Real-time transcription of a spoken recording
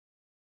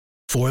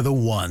For the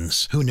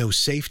ones who know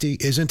safety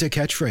isn't a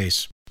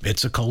catchphrase,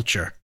 it's a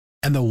culture.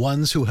 And the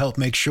ones who help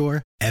make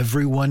sure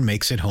everyone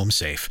makes it home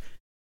safe.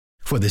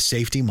 For the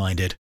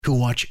safety-minded who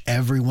watch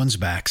everyone's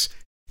backs,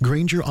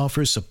 Grainger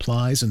offers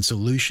supplies and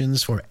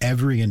solutions for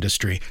every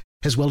industry,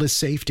 as well as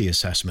safety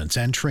assessments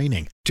and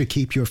training to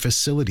keep your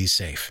facilities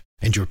safe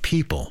and your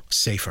people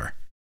safer.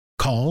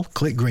 Call,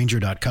 click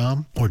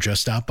Grainger.com, or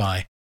just stop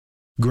by.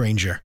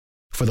 Grainger,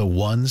 for the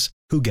ones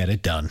who get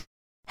it done.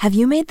 Have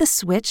you made the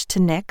switch to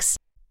Knix?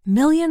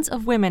 Millions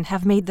of women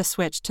have made the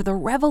switch to the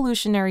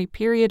revolutionary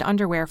period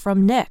underwear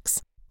from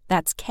Knix.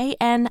 That's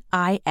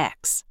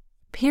Knix.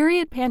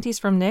 Period panties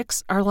from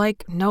Knix are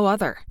like no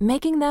other,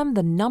 making them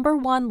the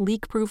 #1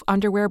 leak-proof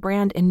underwear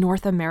brand in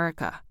North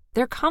America.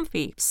 They're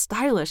comfy,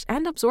 stylish,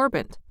 and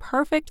absorbent,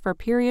 perfect for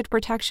period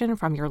protection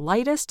from your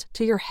lightest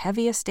to your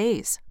heaviest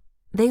days.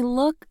 They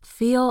look,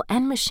 feel,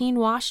 and machine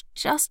wash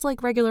just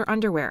like regular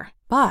underwear,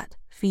 but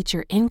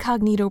feature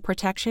incognito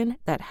protection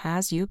that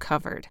has you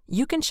covered.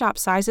 You can shop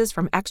sizes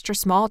from extra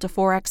small to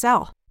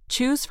 4XL.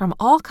 Choose from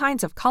all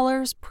kinds of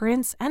colors,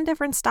 prints, and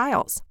different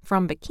styles,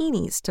 from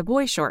bikinis to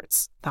boy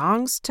shorts,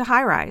 thongs to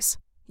high-rise.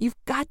 You've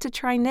got to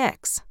try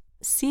Knix.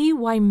 See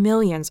why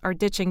millions are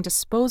ditching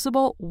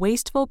disposable,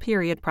 wasteful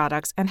period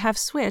products and have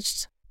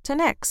switched to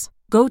Knix.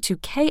 Go to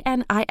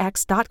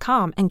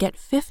knix.com and get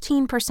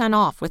 15%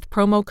 off with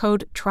promo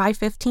code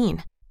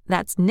TRY15.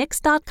 That's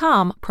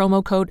knix.com,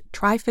 promo code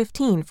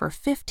TRY15 for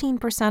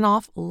 15%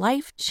 off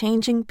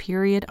life-changing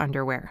period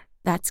underwear.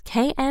 That's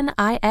knix.com.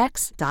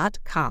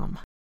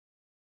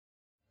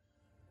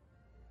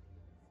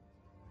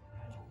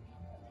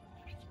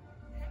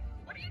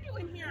 What are you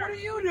doing here? What are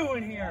you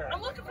doing here?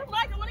 I'm looking for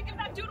Mike. I want to give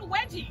that dude a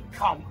wedgie.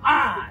 Come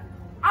on.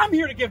 I'm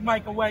here to give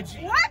Mike a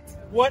wedgie. What?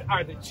 What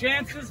are the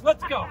chances?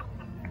 Let's go.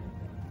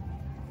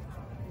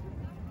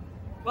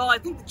 Well, I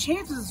think the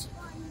chances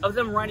of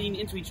them running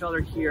into each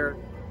other here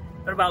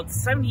are about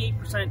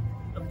 78%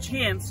 of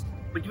chance,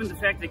 but given the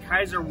fact that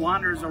Kaiser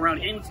wanders around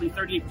aimlessly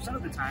 38%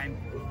 of the time,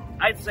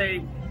 I'd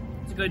say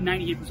it's a good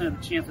 98% of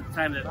the chance at the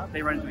time that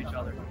they run into each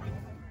other.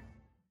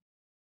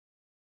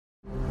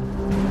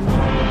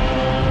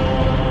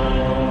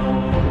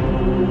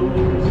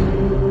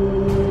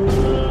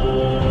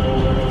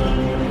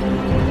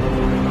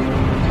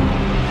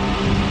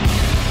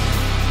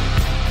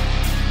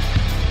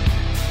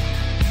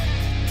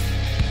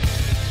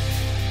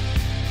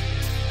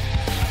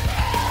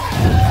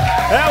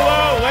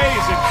 Hello,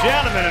 ladies and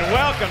gentlemen, and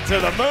welcome to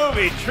the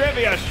Movie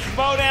Trivia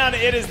Schmodown.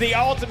 It is the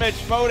ultimate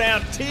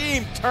Schmodown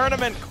team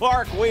tournament.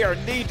 Clark, we are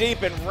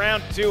knee-deep in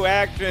round 2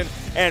 action,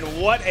 and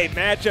what a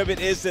matchup it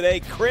is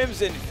today.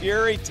 Crimson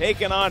Fury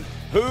taking on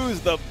Who's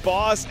the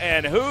Boss,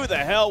 and who the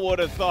hell would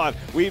have thought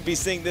we'd be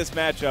seeing this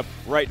matchup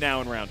right now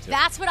in round 2?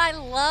 That's what I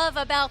love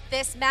about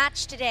this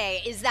match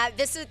today, is that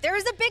there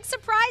is a big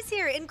surprise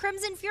here in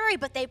Crimson Fury,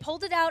 but they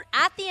pulled it out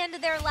at the end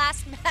of their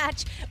last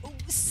match.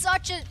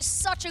 Such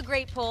a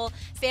great pull.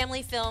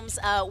 Family Films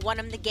won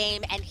them the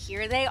game, and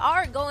here they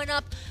are going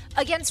up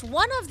against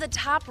one of the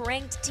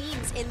top-ranked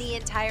teams in the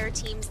entire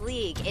teams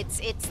league.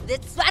 That's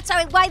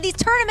why these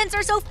tournaments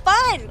are so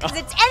fun, because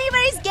it's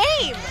anybody's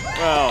game.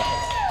 Well,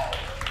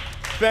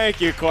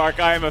 thank you, Clark.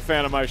 I am a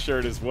fan of my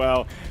shirt as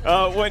well.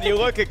 When you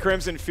look at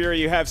Crimson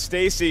Fury, you have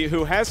Stacy,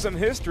 who has some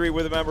history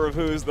with a member of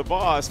Who's the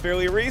Boss.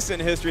 Fairly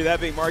recent history, that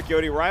being Mark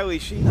Yodi Riley.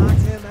 She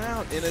knocked him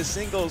out in a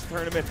singles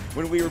tournament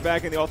when we were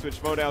back in the Ultimate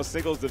Schmodown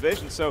singles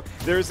division. So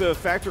there's a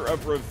factor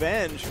of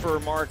revenge for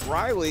Mark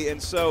Riley.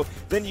 And so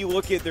then you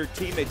look at their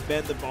teammates,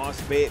 Ben the Boss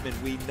Bateman.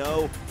 We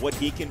know what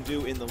he can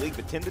do in the league.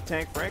 But Tim the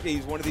Tank Frankie,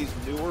 he's one of these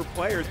newer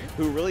players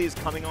who really is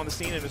coming on the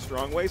scene in a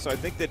strong way. So I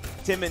think that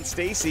Tim and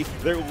Stacy,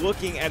 they're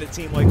looking at a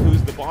team like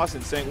Who's the Boss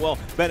and saying, well,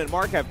 Ben and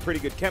Mark have pretty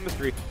good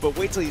chemistry, but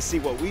wait till you see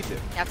what we do.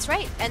 That's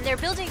right, and they're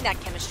building that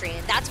chemistry,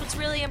 and that's what's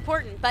really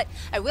important. But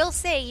I will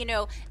say,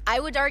 I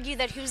would argue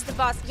that Who's the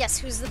Boss, yes,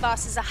 Who's the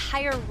Boss is a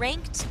higher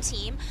ranked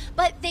team,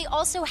 but they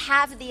also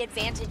have the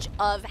advantage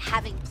of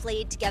having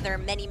played together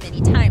many,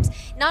 many times,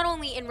 not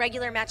only in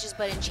regular matches,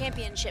 but in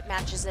championship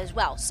matches as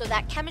well. So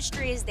that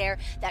chemistry is there,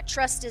 that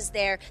trust is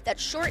there, that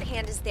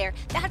shorthand is there.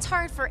 That's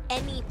hard for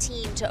any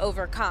team to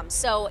overcome.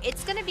 So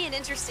it's going to be an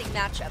interesting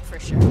matchup for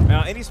sure.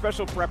 Now, any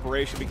special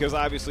preparation, because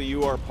obviously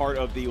you are part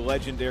of the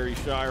legendary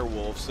Shire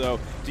Wolves, so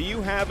do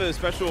you have a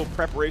special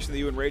preparation that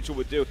you and Rachel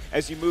would do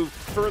as you move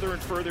further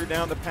and further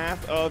down the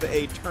path of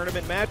a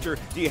tournament match, or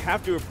do you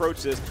have to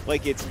approach this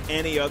like it's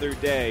any other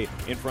day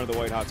in front of the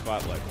white hot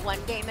spotlight? One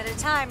game at a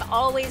time,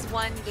 always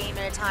one game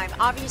at a time.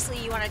 Obviously,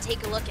 you want to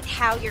take a look at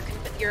how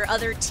your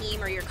other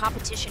team or your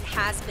competition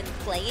has been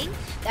playing.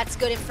 That's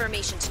good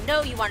information to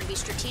know. You want to be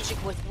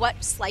strategic with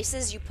what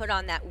slices you put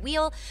on that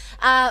wheel.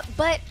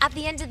 But at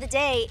the end of the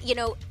day,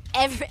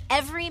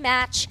 Every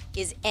match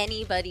is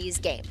anybody's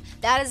game.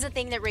 That is the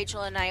thing that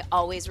Rachel and I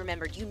always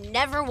remembered. You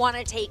never want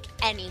to take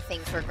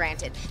anything for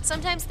granted.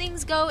 Sometimes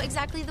things go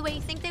exactly the way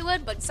you think they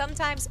would, but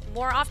sometimes,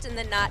 more often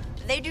than not,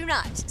 they do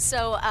not.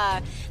 So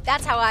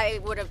that's how I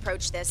would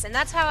approach this, and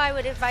that's how I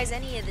would advise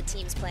any of the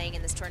teams playing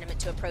in this tournament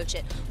to approach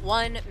it,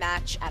 one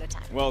match at a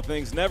time. Well,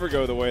 things never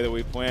go the way that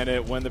we plan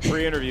it when the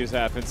pre-interviews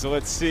happen, so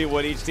let's see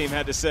what each team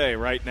had to say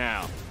right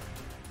now.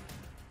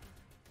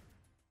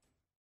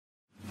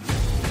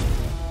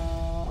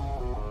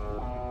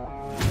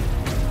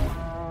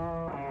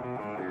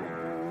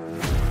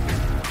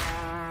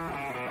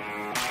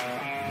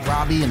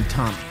 Robbie and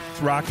Tommy.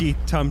 Rocky,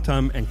 Tum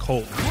Tum, and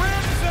Colt.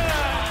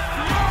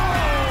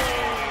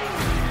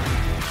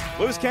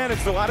 Loose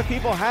cannons, a lot of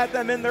people had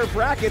them in their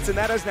brackets, and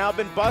that has now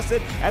been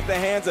busted at the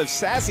hands of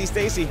Sassy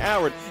Stacey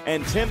Howard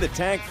and Tim the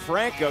Tank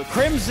Franco.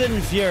 Crimson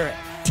Fury,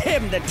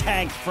 Tim the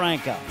Tank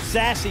Franco,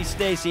 Sassy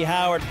Stacey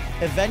Howard,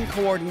 event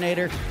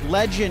coordinator,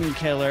 legend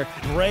killer,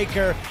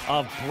 breaker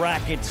of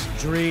brackets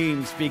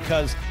dreams,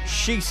 because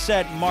she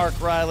sent Mark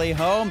Riley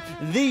home.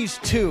 These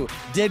two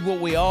did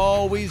what we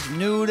always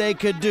knew they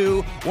could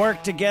do,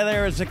 work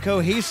together as a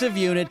cohesive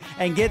unit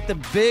and get the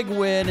big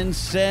win and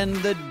send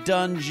the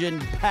dungeon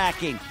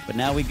packing. But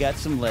now we got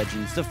some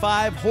legends, the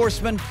 5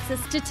 horsemen. It's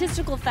a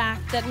statistical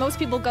fact that most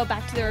people go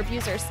back to their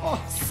abusers.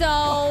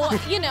 So,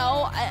 you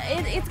know,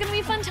 it's going to be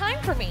a fun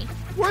time for me.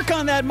 Work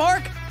on that,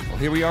 Mark. Well,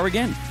 here we are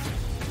again.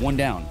 1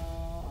 down.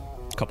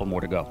 A couple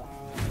more to go.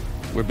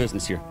 We're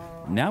business here.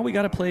 Now we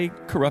got to play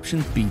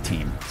Corruption's B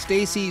team.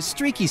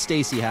 Streaky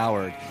Stacey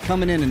Howard,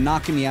 coming in and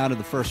knocking me out of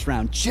the first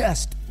round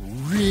just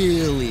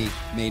really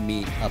made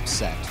me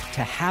upset.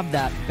 To have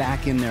that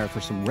back in there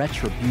for some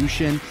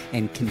retribution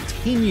and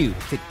continue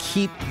to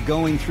keep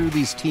going through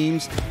these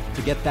teams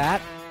to get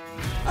that,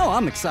 oh,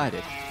 I'm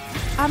excited.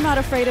 I'm not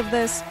afraid of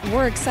this.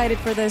 We're excited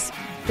for this.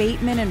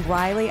 Bateman and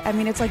Riley, I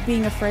mean, it's like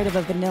being afraid of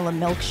a vanilla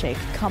milkshake.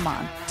 Come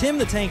on. Tim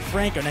the Tank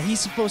Franco, now he's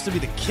supposed to be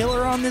the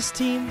killer on this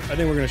team. I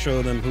think we're going to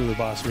show them who the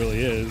boss really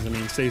is. I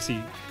mean, Stacey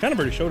kind of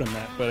already showed him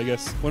that, but I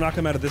guess we'll knock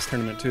him out of this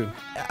tournament too.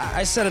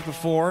 I said it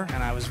before,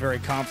 and I was very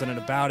confident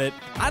about it.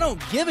 I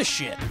don't give a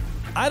shit.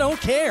 I don't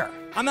care.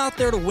 I'm out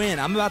there to win.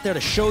 I'm out there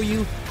to show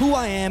you who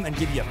I am and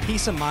give you a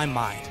piece of my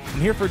mind.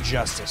 I'm here for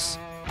justice.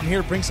 I'm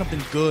here to bring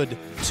something good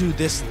to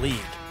this league,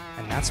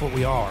 and that's what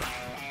we are.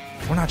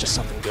 We're not just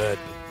something good.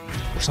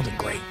 We're something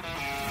great.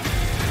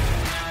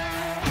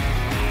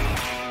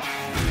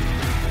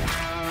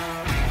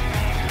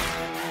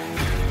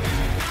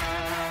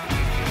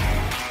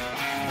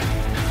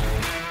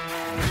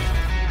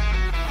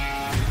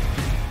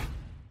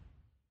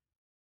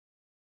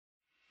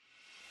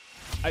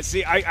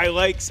 I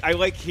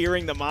like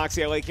hearing the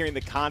moxie. I like hearing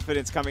the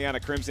confidence coming out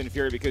of Crimson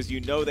Fury, because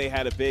you know they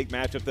had a big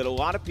matchup that a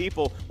lot of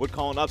people would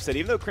call an upset.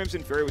 Even though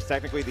Crimson Fury was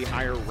technically the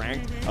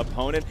higher-ranked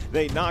opponent,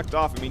 they knocked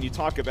off. I mean, you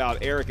talk about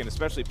Eric and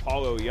especially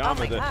Paul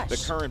Oyama,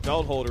 the current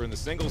belt holder in the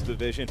singles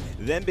division,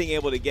 them being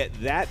able to get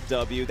that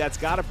W, that's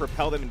got to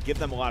propel them and give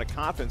them a lot of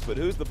confidence. But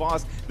who's the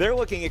boss? They're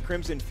looking at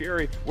Crimson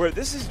Fury, where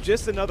this is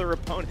just another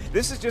opponent.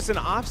 This is just an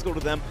obstacle to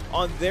them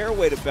on their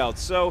way to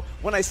belts. So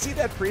when I see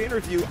that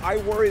pre-interview, I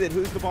worry that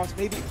who's the boss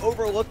maybe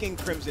overlooking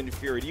Crimson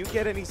Fury. Do you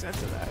get any sense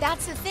of that?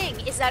 That's the thing,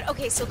 is that,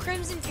 okay, so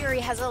Crimson Fury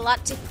has a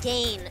lot to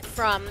gain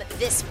from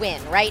this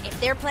win, right? If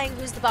they're playing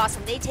Who's the Boss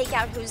and they take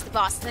out Who's the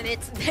Boss, then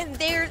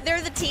they're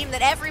the team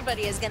that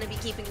everybody is going to be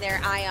keeping their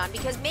eye on,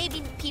 because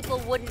maybe people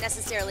wouldn't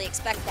necessarily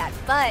expect that.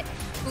 But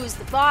Who's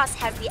the Boss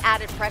has the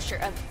added pressure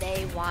of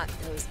they want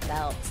those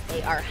belts.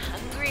 They are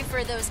hungry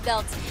for those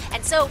belts.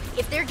 And so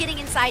if they're getting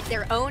inside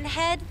their own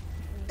head,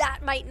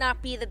 that might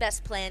not be the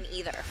best plan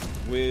either.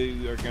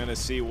 We are going to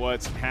see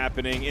what's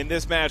happening in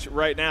this match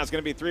right now. It's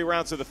going to be 3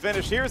 rounds to the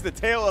finish. Here's the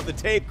tale of the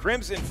tape.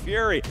 Crimson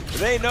Fury,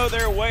 they know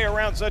their way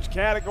around such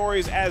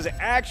categories as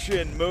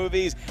action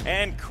movies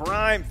and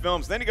crime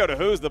films. Then you go to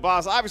Who's the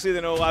Boss. Obviously, they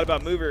know a lot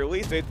about movie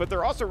release dates, but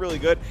they're also really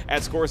good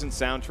at scores and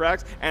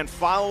soundtracks and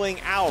following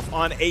Alf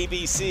on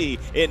ABC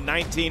in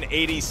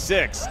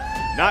 1986.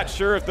 Not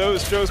sure if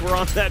those shows were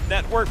on that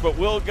network, but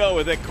we'll go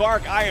with it.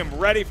 Clark, I am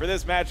ready for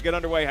this match to get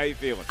underway. How you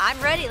feeling? I'm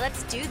ready.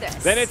 Let's do this.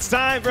 Then it's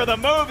time for the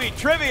movie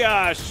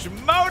trivia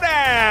Schmodown.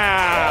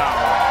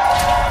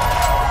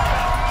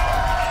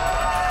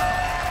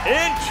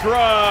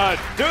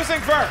 Introducing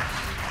first,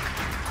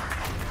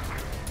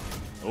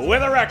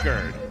 with a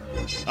record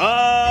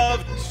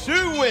of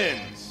 2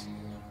 wins,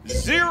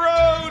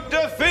 0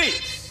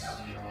 defeats,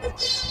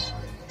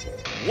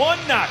 1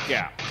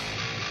 knockout.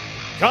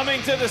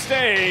 Coming to the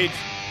stage,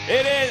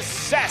 it is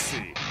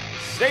Sassy,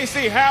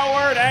 Stacey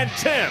Howard, and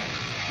Tim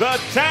the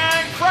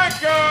Tank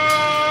Franco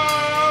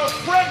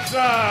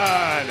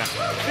Crimson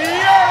Fury!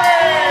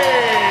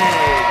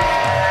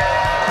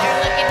 They're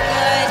looking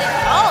good.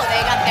 Oh,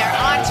 they got their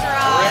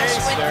entourage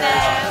with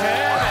them.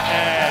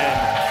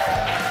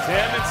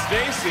 Tim and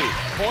Stacey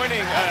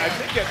pointing, I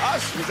think at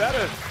us. Was that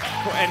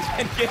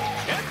and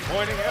Ken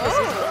pointing at us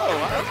as well.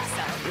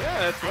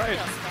 Yeah, that's right.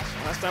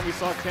 Last time we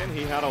saw Ken,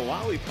 he had a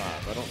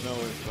lollipop. I don't know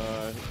if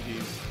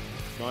he's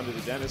gone to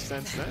the dentist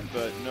since then,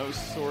 but no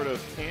sort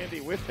of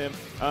candy with him.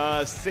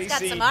 Stacey.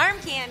 Got some arm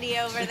candy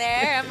over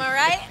there. Am I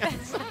right?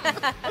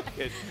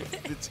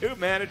 The two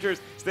managers.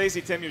 Stacey,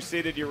 Tim, you're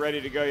seated. You're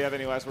ready to go. You have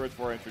any last words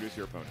before I introduce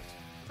your opponents?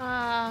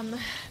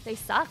 They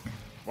suck.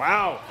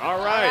 Wow. All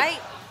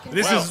right.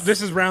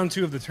 This is round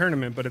 2 of the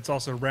tournament, but it's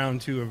also round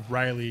 2 of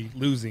Riley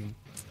losing.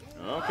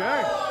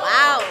 Okay.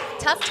 Wow.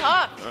 Tough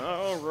talk.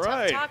 All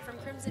right. Tough talk from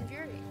Crimson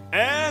Fury.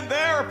 And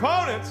their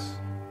opponents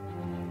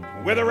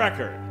with a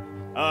record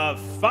of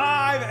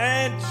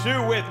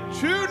 5-2 with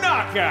 2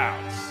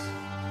 knockouts.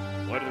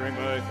 What did the ring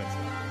boy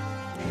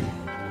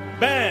think?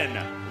 Ben,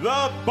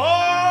 the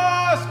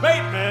Boss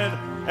Bateman,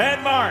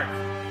 and Mark,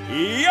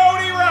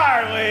 Yodi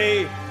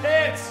Riley.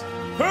 It's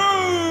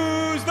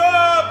Who's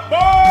the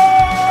Boss?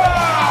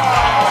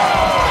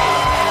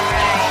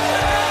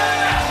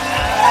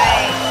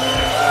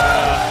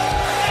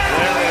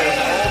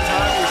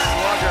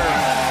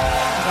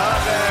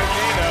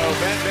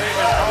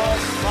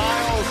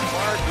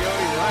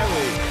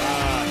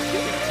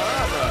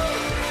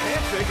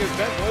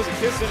 Ben blows a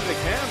kiss into the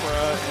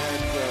camera,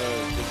 and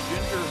the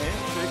ginger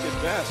handshake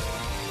at best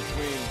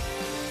between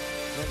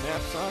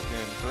Knapsack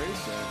and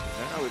Grayson.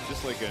 Now it's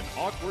just like an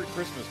awkward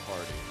Christmas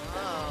party.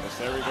 Oh.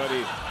 As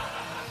everybody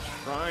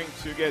trying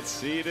to get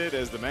seated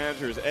as the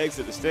managers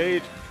exit the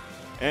stage.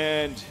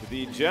 And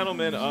the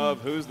gentlemen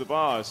of Who's the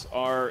Boss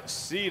are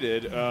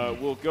seated.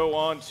 We'll go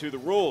on to the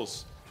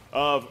rules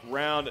of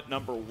round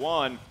number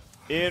 1.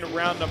 In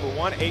round number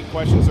 1, 8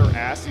 questions are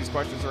asked. These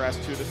questions are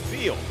asked to the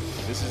field.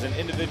 This is an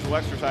individual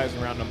exercise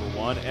in round number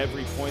 1.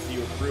 Every point that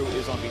you accrue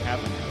is on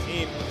behalf of your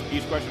team.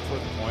 Each question's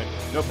worth a point.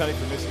 No penalty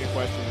for missing a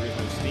question. There is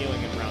no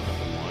stealing in round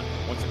number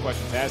 1. Once the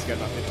question's asked, you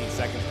got about 15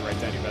 seconds to write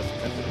down your best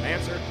attempt at an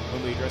answer.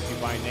 When we address you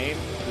by name,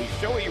 please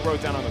show what you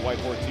wrote down on the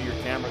whiteboard to your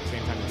camera at the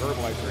same time you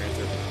verbalize your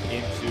answer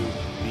into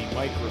the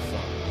microphone.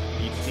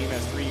 Each team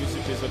has 3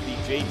 usages of the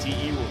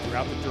JTE rule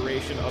throughout the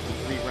duration of the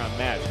 3-round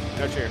match.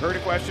 Not sure you heard a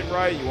question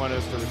right, you want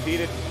us to repeat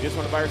it, you just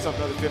want to buy yourself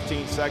another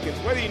 15 seconds.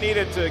 Whether you need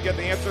it to get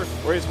the answer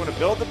or you just want to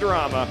build the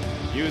drama,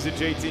 use the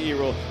JTE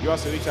rule. You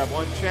also each have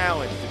 1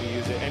 challenge to be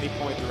used at any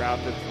point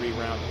throughout the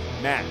 3-round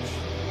match.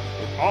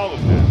 With all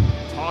of them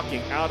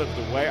talking out of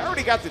the way, I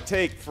already got the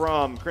take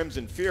from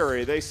Crimson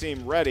Fury. They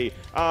seem ready.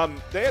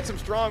 They had some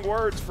strong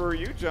words for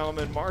you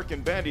gentlemen, Mark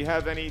and Ben. Do you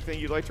have anything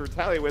you'd like to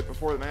retaliate with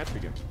before the match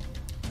begins?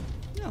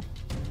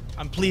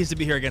 I'm pleased to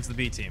be here against the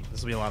B team.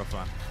 This will be a lot of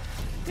fun.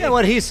 Yeah,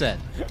 what he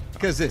said,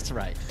 because it's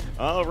right.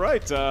 All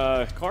right,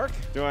 Clark,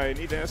 do I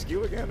need to ask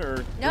you again,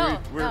 or no,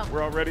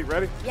 we're already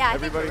ready? Yeah,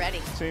 Everybody I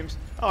think we're ready. Seems.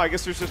 Oh, I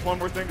guess there's just one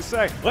more thing to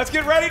say. Let's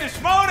get ready to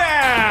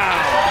Schmoedown!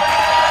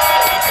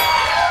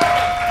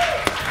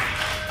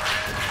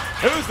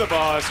 Who's the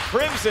Boss?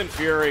 Crimson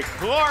Fury,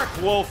 Clark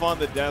Wolf on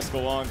the desk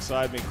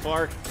alongside me.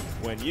 Clark,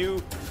 when you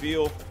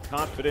feel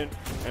confident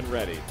and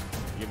ready,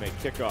 you may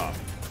kick off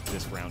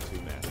this round 2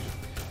 match.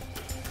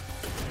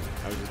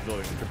 I was just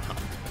building the drama.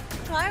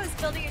 Well, I was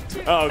building it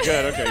too. Oh,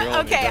 good. Okay.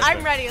 Okay,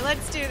 I'm ready.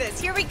 Let's do this.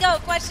 Here we go.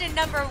 Question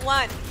number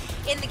 1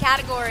 in the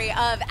category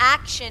of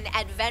action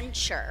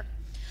adventure.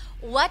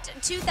 What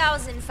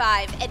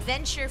 2005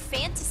 adventure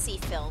fantasy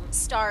film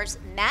stars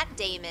Matt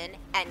Damon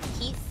and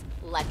Heath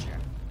Ledger?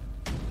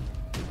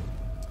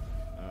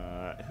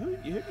 Who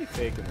you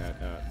take in that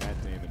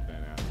Matt Damon,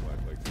 Ben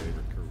Affleck, like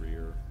favorite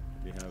career?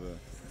 Do you have a?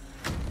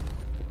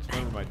 I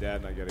remember my dad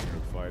and I getting into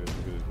a fight as to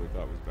who we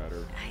thought was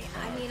better.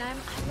 I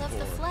love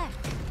the Fleck.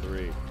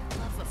 3,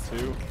 Love the Fleck.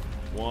 2,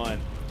 1.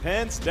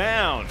 Pence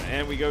down,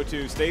 and we go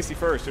to Stacey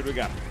first. Who do we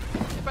got?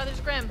 The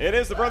Brothers Grimm. It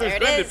is the Brothers There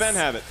it Grimm. is. Did Ben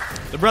have it?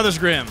 The Brothers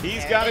Grimm.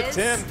 He's There got it it. is.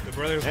 Tim The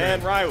Brothers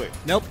and Riley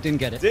Nope, didn't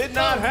get it. did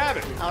not have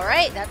it. All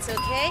right, that's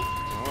okay.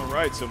 All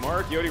right, so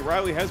Mark Yodi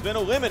Riley has been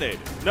eliminated.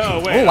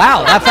 No, wait. Oh,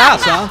 wow, that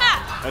fast, huh?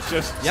 That's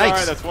just, Yikes.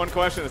 sorry, that's one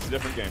question. It's a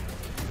different game.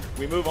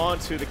 We move on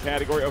to the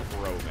category of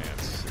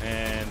romance.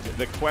 And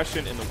the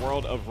question in the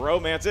world of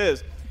romance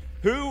is,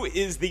 who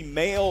is the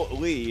male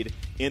lead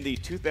in the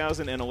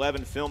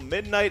 2011 film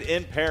Midnight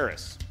in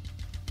Paris?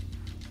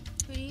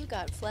 Who do you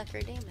got, Fleck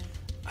or Damon?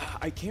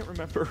 I can't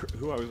remember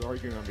who I was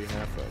arguing on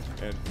behalf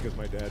of, and because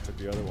my dad took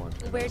the other one.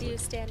 Where do you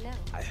stand now?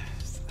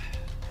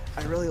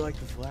 I really like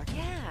the Fleck.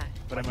 Yeah.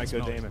 But I might go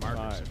Damon.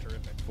 Markers 5, are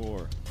terrific.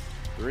 4,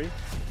 3,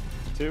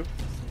 2,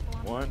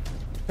 1.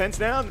 Pens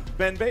down.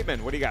 Ben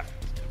Bateman, what do you got?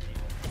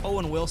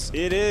 Owen Wilson.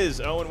 It is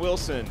Owen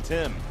Wilson.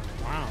 Tim.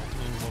 Wow.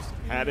 Owen Wilson.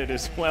 Had it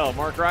as well.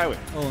 Mark Riley.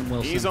 Owen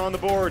Wilson. He's on the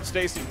board.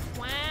 Stacey.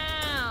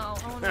 Wow.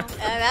 Oh, no.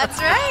 That's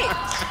right.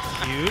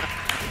 Cute.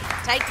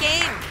 Tight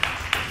game.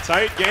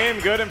 Tight game.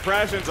 Good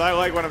impressions. I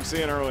like what I'm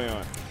seeing early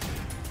on.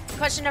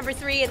 Question number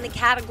 3 in the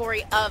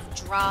category of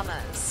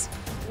dramas.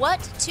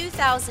 What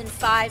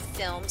 2005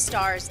 film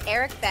stars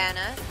Eric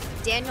Bana,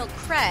 Daniel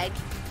Craig,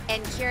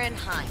 and Kieran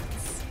Hines?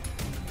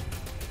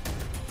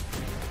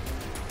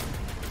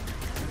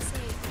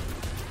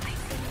 I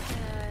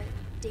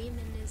think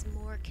Damon is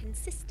more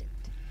consistent.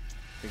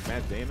 I think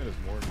Matt Damon is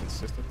more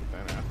consistent than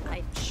Ben Affleck.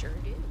 I sure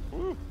do.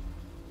 Woo.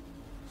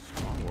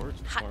 Strong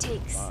words. Hot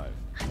takes. 5,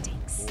 Hot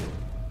takes. 4,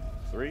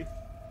 3,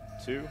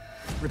 2.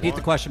 Repeat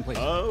the question, please.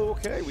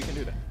 Okay, we can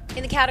do that.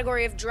 In the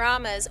category of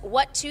dramas,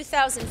 what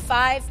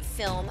 2005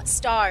 film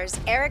stars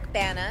Eric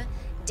Bana,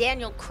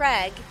 Daniel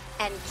Craig,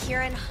 and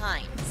Kieran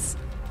Hines?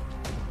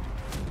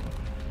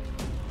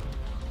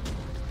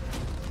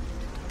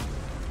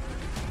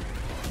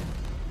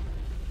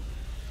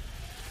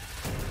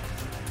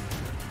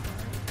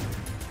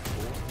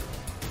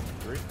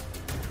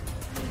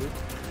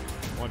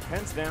 One,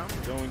 pens down,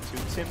 going to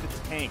Tim the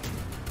Tank.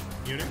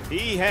 Munich.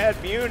 He had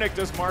Munich,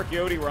 does Mark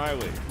Yodi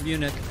Riley.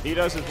 Munich. He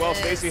does as well,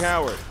 Stacey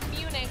Howard.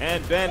 Munich.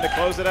 And Ben to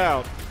close it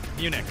out.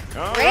 Munich.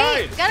 All Great.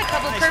 right. Got a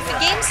couple perfect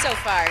games so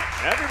far.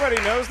 Everybody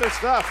knows their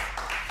stuff.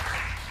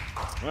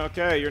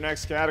 Okay, your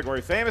next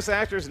category, famous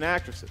actors and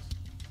actresses.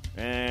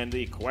 And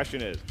the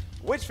question is,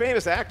 which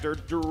famous actor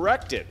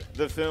directed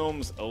the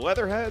films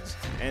Leatherheads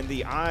and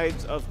The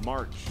Ides of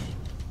March?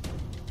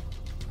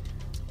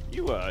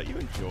 You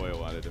enjoy wearing a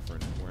lot of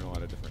different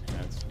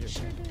hats.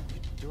 Sure do.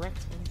 Direct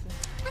anything?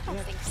 I don't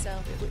think so.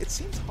 It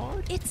seems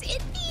hard. It's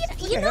like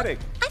you a know, headache.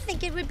 I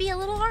think it would be a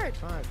little hard.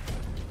 5,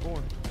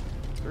 4,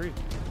 3,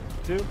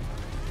 2,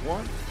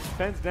 1.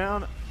 Pens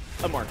down.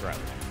 Mark Riley.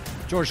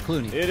 George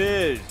Clooney. It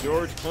is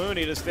George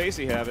Clooney. Does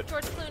Stacey have it?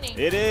 George Clooney.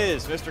 It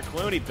is Mr.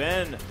 Clooney.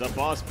 Ben, the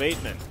boss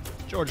Bateman.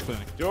 George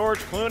Clooney. George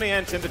Clooney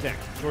and Tim the Tank.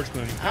 George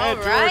Clooney. All And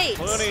right.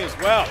 George Clooney as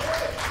well.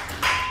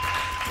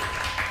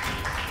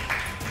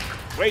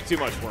 Way too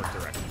much work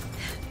directing.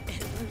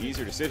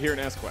 Easier to sit here and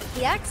ask questions.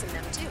 He acts in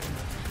them too.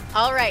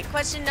 All right,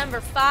 question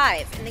number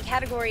 5 in the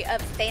category of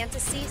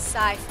fantasy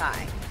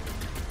sci-fi.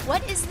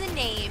 What is the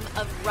name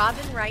of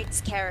Robin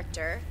Wright's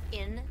character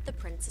in The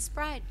Princess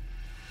Bride?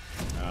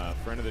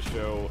 Friend of the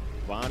show,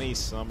 Bonnie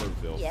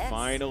Somerville, Yes.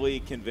 finally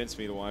convinced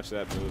me to watch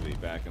that movie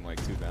back in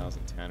like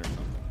 2010 or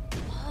something.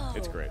 Whoa.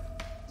 It's great.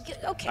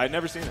 Okay. I'd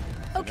never seen it.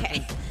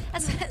 Okay.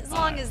 As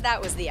long as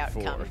that was the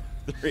outcome.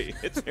 4, 3.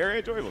 It's very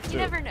enjoyable too. You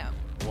never know.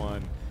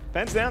 1.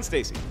 Pens down,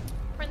 Stacey.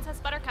 Princess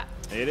Buttercup.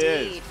 It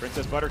is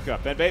Princess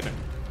Buttercup. Ben Bateman.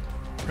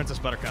 Princess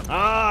Buttercup.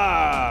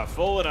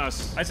 Fooling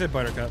us. I said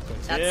Buttercup.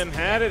 But Tim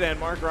had it and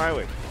Mark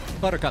Riley.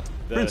 Buttercup.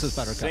 The Princess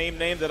Buttercup. same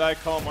name that I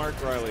call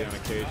Mark Riley on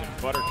occasion.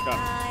 Buttercup.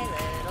 My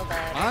little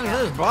On buttercup.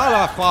 his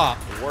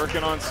Buttercup.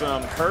 Working on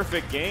some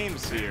perfect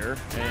games here,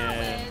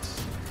 and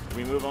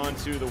we move on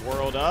to the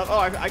world of.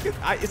 Oh,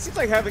 it seems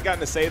like I haven't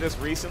gotten to say this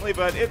recently,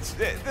 but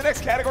the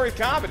next category is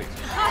comedy.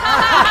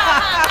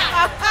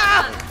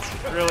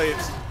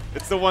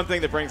 It's the one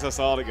thing that brings us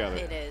all together.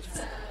 It is.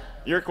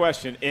 Your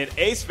question: in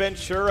Ace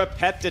Ventura: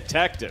 Pet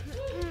Detective,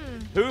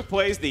 who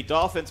plays the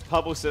Dolphins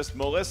publicist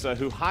Melissa,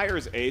 who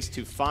hires Ace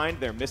to find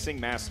their missing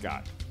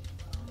mascot?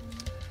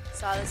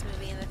 Saw this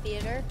movie in the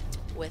theater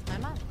with my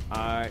mom.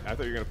 I thought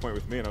you were going to point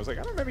with me, and I was like,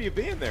 I don't remember you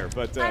being there,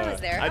 but I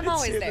was there. I I'm did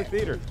always see it there. in the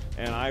theater,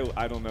 and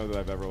I don't know that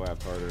I've ever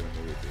laughed harder in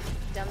a movie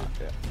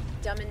theater.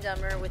 Dumb and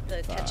Dumber with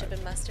the ketchup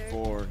and mustard.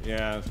 4,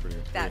 yeah, that's pretty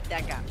good.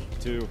 That got me.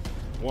 2,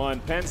 1,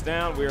 pens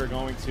down. We are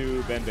going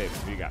to Ben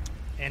Bateman. Who you got?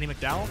 Annie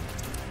McDowell.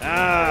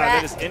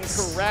 That is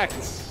incorrect.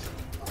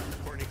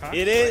 Courtney Cox.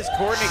 It is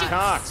Courtney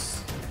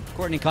Cox.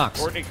 Courtney Cox.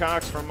 Courtney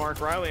Cox from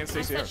Mark Riley and I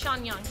Stacey said Howard.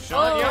 Sean Young.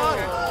 Sean Young.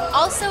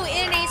 Also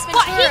in Ace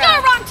But Ventura. he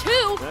got wrong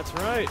too. That's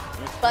right.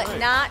 But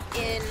not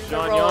in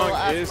Sean the role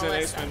Young of is in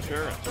Ace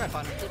Melissa.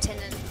 Ventura.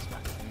 Lieutenant.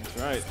 That's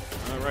right.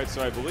 All right,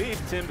 so I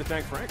believe Tim the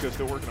Tank Franco is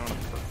still working on a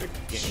perfect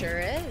game. Sure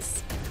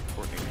is.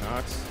 Courtney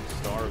Cox,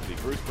 star of the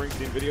Bruce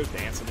Springsteen video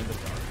Dancing in the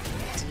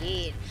Dark.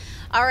 Indeed.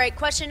 All right,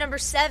 question number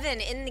 7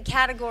 in the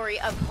category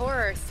of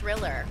horror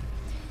thriller.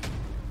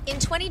 In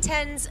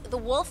 2010's The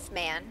Wolf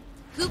Man,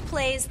 who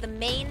plays the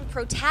main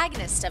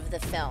protagonist of the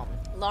film?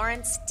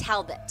 Lawrence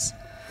Talbot.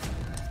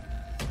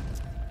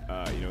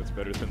 You know what's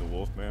better than The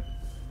Wolfman?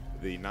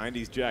 The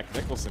 90s Jack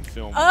Nicholson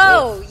film.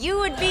 Oh, Wolf. you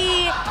would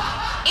be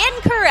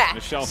incorrect.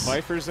 Michelle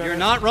Pfeiffer's in You're it.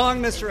 not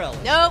wrong, Mr. Ellis.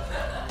 Nope.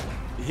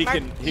 He Mark,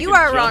 can you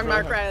are jump wrong, right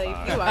Mark up. Riley.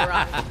 5, You are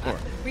wrong. 4,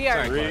 We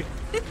are. 3,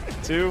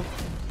 2,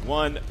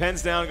 1.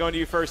 Pens down, going to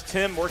you first.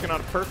 Tim working on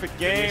a perfect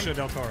game. Benicio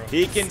del Toro.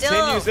 He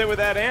continues it with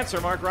that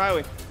answer, Mark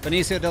Riley.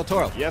 Benicio del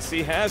Toro. Yes,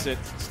 he has it.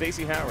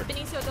 Stacey Howard.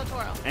 Benicio del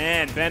Toro.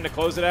 And Ben to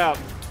close it out.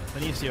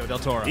 Benicio del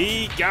Toro.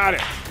 He got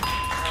it.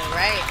 All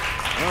right.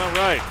 All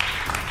right.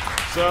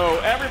 So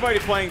everybody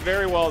playing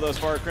very well thus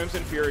far.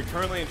 Crimson Fury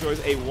currently enjoys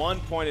a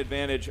 1-point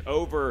advantage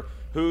over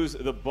Who's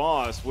the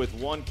Boss with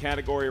one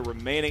category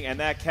remaining. And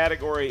that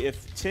category,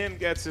 if Tim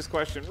gets this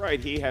question right,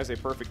 he has a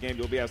perfect game.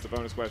 You'll be asked a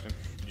bonus question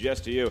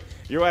just to you.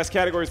 Your last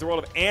category is the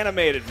world of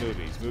animated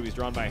movies. Movies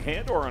drawn by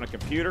hand or on a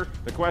computer.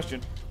 The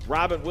question,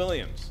 Robin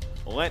Williams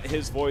lent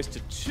his voice to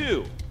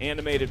 2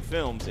 animated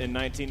films in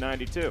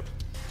 1992.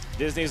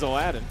 Disney's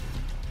Aladdin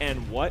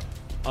and what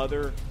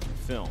other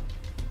film?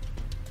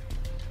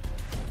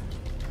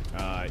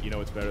 You know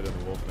what's better than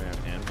The Wolfman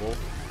and Wolf?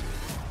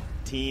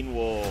 Teen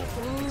Wolf.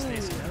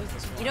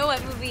 Ooh. You know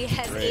what movie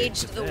has Great.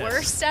 aged the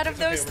worst out of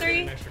those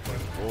 3?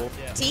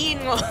 Wolf.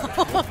 Teen Wolf.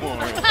 4,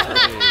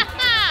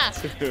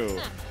 3, 2,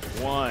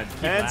 1.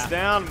 Pens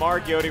down,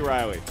 Mark Yodi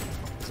Riley.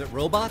 Is it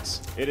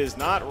robots? It is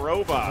not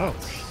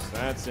robots.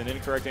 That's an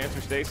incorrect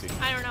answer, Stacey.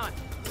 I don't know it.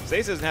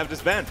 Stacey doesn't have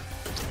this Ben.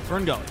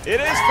 Fern Gully.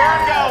 It is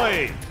Fern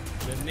Gully.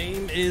 The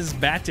name is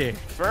Bate.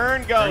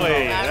 Fern Gully. All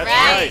That's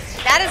right.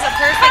 That is a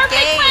perfect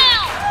game.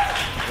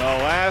 The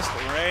last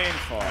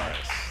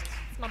rainforest.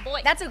 It's my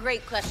boy. That's a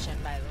great question,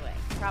 by the way.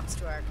 Props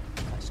to our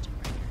question.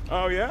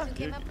 Oh yeah,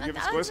 Came you up- give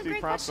that was a Squisky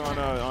great props question.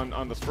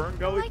 on the Fern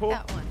Gully I like pool.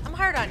 that one. I'm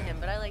hard on him,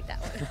 but I like that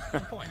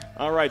one.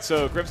 All right,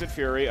 so Crimson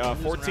Fury,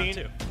 round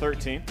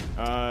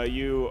 14-13.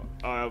 You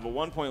have a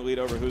 1-point lead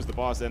over Who's the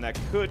Boss, and that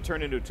could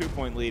turn into a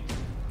 2-point lead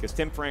because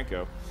Tim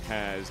Franco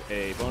has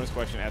a bonus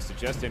question asked to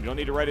Justin. You don't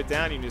need to write it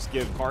down. You can just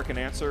give Clark an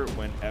answer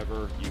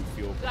whenever you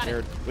feel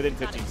prepared within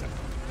 15 seconds.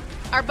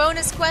 Our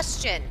bonus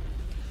question.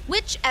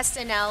 Which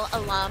SNL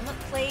alum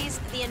plays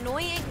the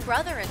annoying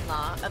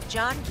brother-in-law of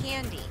John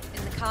Candy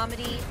in the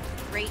comedy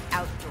Great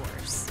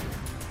Outdoors?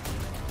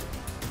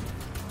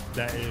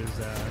 That is,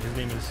 his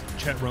name is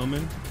Chet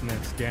Roman, and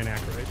that's Dan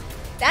Aykroyd.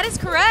 That is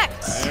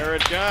correct. There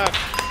it goes.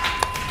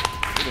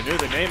 Even knew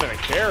the name of the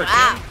character.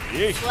 Wow.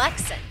 Yeesh.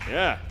 Flexing.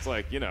 Yeah, it's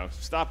like,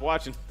 stop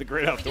watching The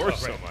Great Outdoors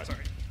so much.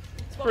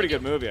 It's a pretty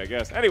good movie, I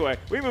guess. Anyway,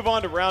 we move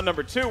on to round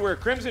number 2, where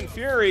Crimson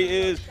Fury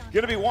is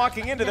going to be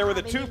walking into there with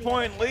a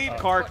 2-point lead,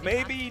 Clark.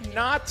 Maybe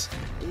not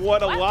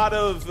what a lot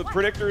of the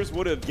predictors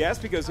would have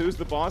guessed, because Who's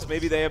the Boss?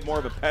 Maybe they have more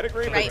of a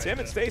pedigree, but Right. Tim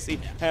and Stacy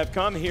have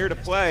come here to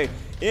play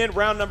in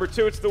round number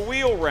 2. It's the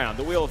wheel round,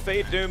 the Wheel of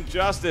Fate, Doom,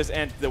 Justice,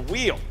 and the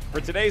wheel. For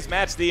today's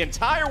match, the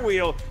entire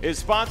wheel is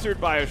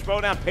sponsored by a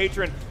Schmodown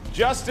patron,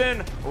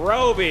 Justin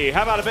Roby.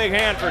 How about a big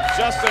hand for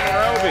Justin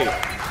Roby?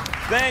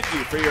 Thank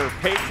you for your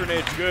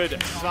patronage,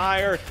 good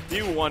sire. If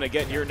you want to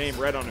get your name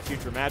read on a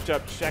future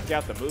matchup, check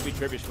out the Movie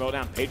Trivia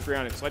Schmodown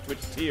Patreon and select which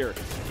tier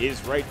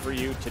is right for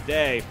you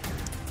today.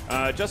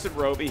 Justin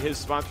Roby, his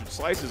sponsored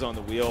slices on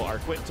the wheel are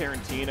Quentin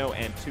Tarantino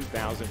and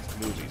 2000s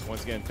movies.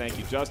 Once again, thank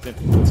you, Justin.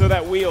 So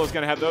that wheel is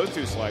going to have those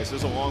 2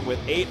 slices along with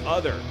 8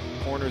 other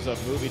corners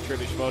of Movie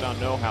Trivia Schmodown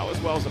know-how,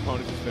 as well as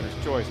opponents and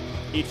spinner's choice.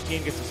 Each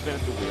team gets to spin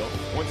at the wheel.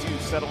 Once you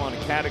settle on a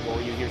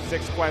category, you hear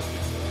 6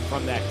 questions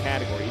from that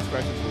category. Each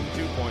question is worth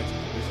 2 points.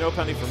 There's no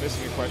penalty for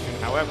missing a question.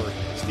 However,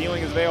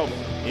 stealing is available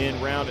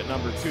in round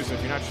number 2. So if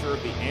you're not sure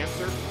of the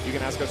answer, you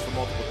can ask us for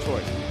multiple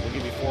choice. We'll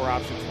give you 4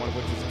 options, one of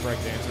which is the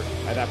correct answer.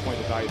 At that point,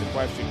 the value of the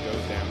question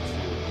goes down to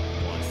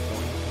 1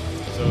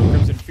 point. So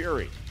Crimson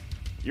Fury,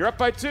 you're up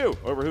by 2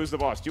 over Who's the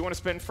Boss. Do you want to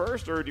spin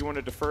first, or do you want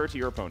to defer to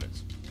your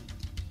opponents?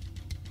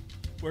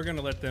 We're going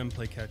to let them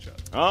play catch up.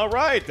 All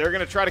right, they're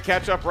going to try to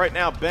catch up right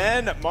now.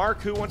 Ben,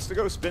 Mark, who wants to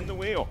go spin the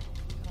wheel?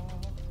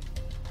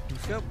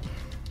 Let's go.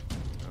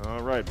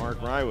 All right,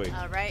 Mark Riley.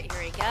 All right,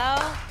 here we go.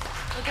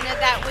 Looking at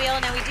that wheel.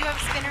 Now, we do have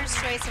spinner's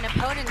choice and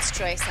opponent's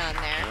choice on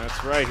there.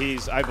 That's right.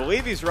 I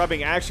believe he's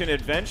rubbing Action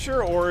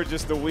Adventure or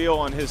just the wheel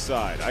on his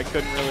side. I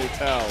couldn't really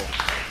tell.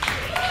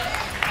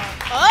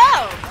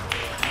 Oh!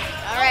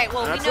 All right,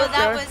 well, That's we know okay.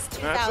 that was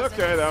 2000. That's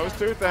okay. That was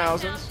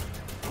 2000s.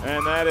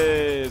 And that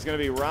is going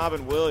to be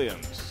Robin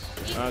Williams.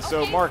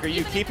 So, Mark, are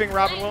you keeping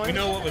Robin Williams? We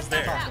know what was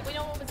there. We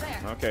know what was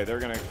there. Okay, they're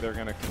gonna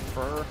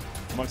confer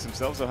amongst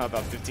themselves. They'll have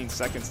about 15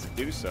 seconds to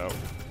do so.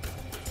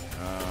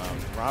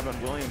 Robin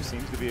Williams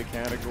seems to be a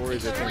category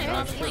that they're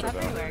not sure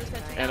about.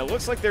 And it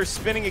looks like they're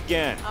spinning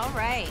again. All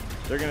right.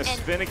 They're going to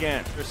spin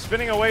again. They're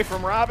spinning away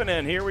from Robin,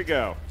 and here we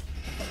go.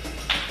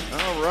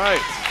 All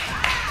right.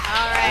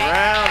 All right.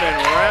 Round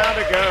and round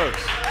it goes.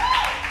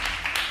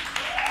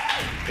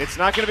 It's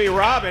not going to be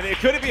Robin. It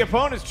could be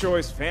opponent's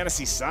choice,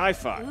 Fantasy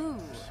Sci-Fi. Ooh,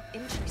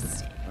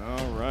 interesting.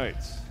 All right.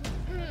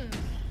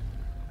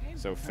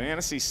 So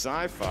Fantasy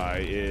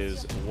Sci-Fi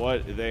is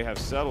what they have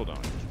settled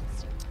on.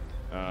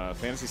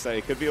 Fantasy Sci-Fi,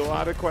 it could be a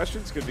lot of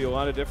questions, could be a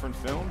lot of different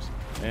films,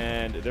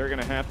 and they're going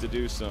to have to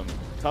do some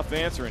tough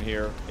answering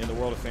here in the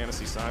world of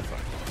Fantasy Sci-Fi.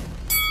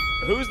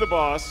 Who's the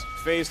Boss?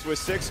 Faced with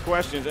 6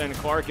 questions, and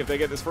Clark, if they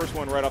get this first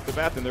one right off the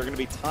bat, then they're going to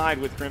be tied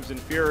with Crimson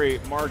Fury.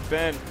 Mark,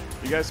 Ben,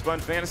 you guys spun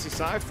Fantasy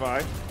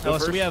Sci-Fi. So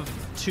we have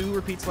 2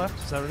 repeats left?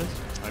 Is that what it is?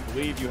 I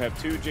believe you have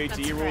 2 JTE That's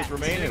rules correct.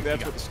 remaining.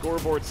 That's what the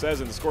scoreboard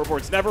says, and the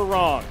scoreboard's never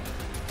wrong.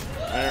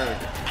 There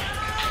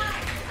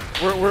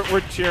we go.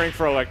 We're cheering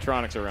for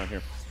electronics around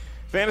here.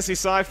 Fantasy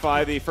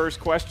Sci-Fi, the first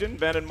question,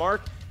 Ben and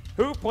Mark.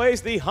 Who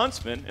plays the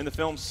Huntsman in the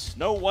film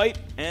Snow White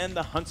and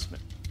the Huntsman?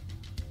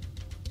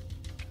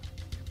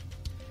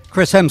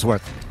 Chris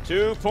Hemsworth.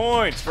 2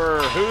 points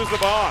for Who's the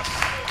Boss?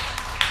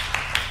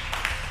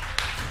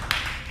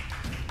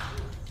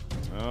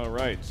 All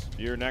right,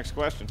 your next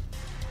question.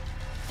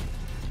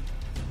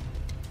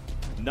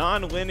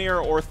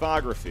 Nonlinear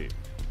orthography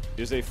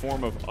is a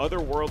form of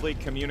otherworldly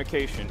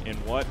communication in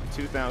what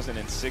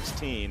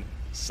 2016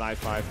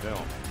 sci-fi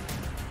film?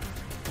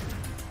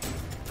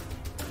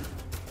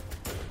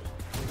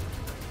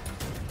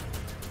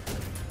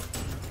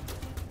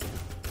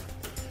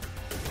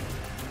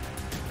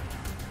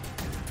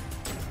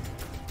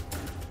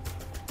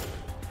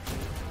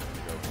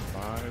 Go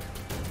 5,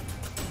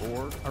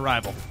 4.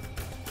 Arrival.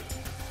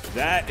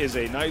 That is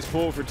a nice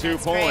pull for 2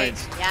 That's great.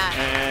 points. Yeah.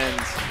 And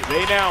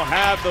they now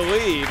have the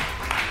lead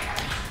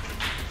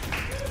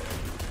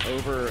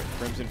over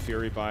Crimson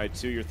Fury by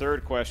 2. Your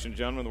third question,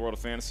 gentlemen, in the world of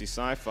fantasy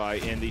sci-fi.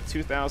 In the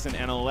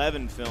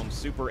 2011 film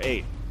Super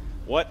 8,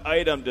 What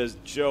item does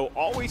Joe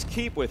always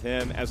keep with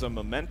him as a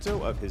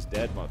memento of his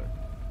dead mother?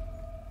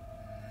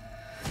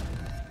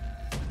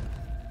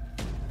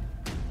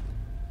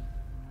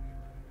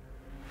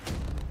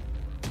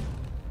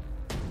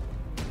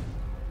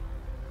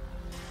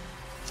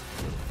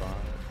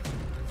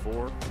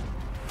 Four,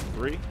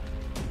 three,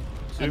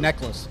 two. A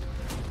necklace.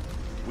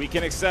 We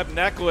can accept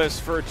necklace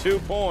for 2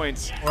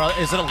 points. Or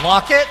is it a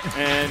locket?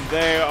 And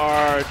they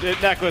are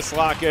necklace,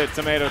 locket,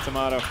 tomato,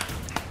 tomato.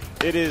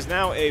 It is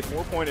now a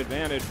 4-point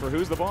advantage for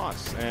Who's the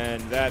Boss.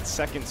 And that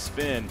second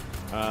spin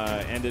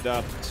ended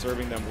up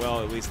serving them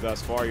well, at least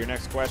thus far. Your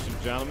next question,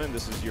 gentlemen,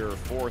 this is your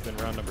fourth in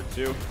round number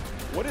 2.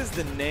 What is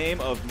the name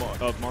of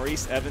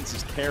Maurice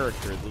Evans'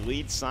 character, the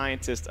lead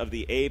scientist of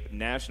the Ape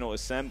National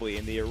Assembly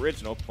in the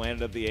original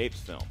Planet of the Apes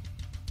film?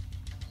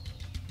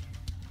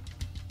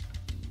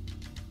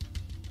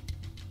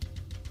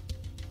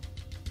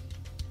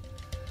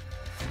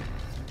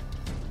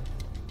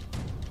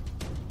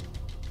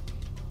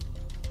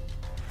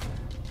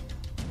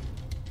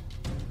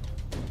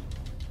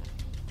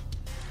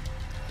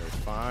 So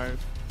 5,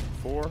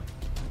 4,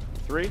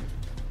 3.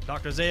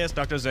 Dr. Zaius,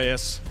 Dr.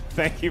 Zaius.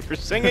 Thank you for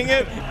singing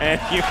it,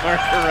 and you are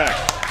correct.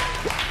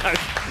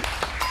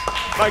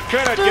 I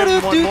could have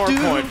given one more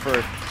point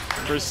for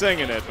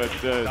singing it, but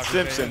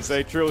Simpsons,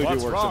 they truly do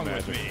work some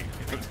magic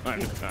from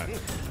time to time.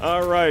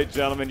 All right,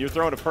 gentlemen, you're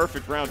throwing a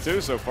perfect round 2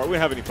 so far. We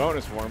don't have any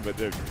bonus for them, but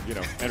they're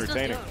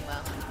entertaining.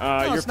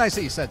 It's nice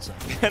that you said so.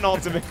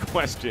 Penultimate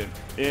question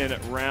in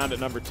round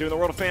number 2. In the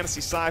world of fantasy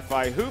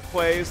sci-fi, who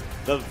plays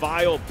the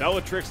vile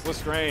Bellatrix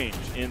Lestrange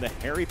in the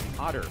Harry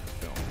Potter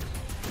film?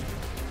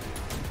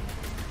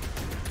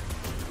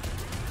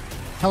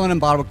 Helen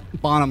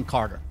Bonham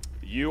Carter.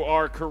 You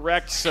are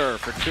correct, sir,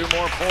 for 2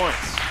 more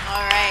points.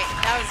 All right.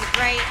 That was a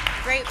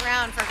great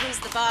round for Who's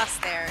the Boss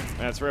there.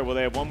 That's right. Well,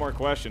 they have one more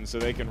question, so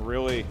they can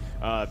really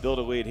build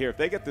a lead here. If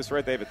they get this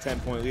right, they have a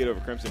 10-point lead over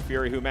Crimson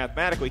Fury, who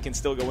mathematically can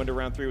still go into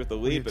round 3 with the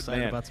lead. But,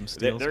 man,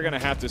 they're going to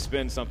have to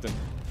spin something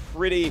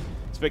pretty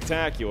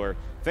spectacular.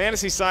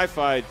 Fantasy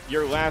Sci-Fi,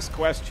 your last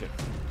question.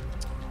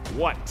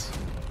 What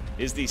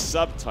is the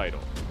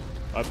subtitle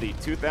of the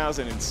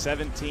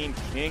 2017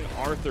 King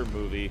Arthur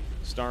movie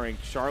starring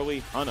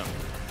Charlie Hunnam?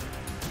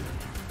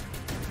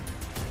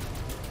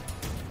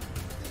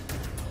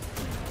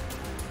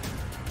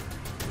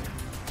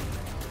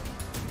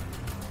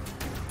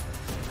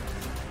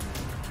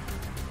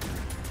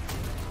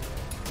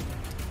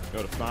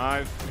 Go to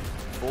 5,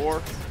 4,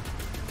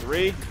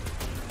 3,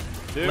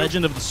 2.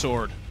 Legend of the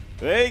Sword.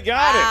 They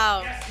got it.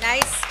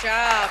 Nice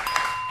job.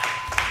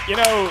 You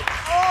know.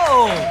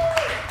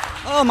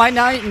 Oh, might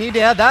not need to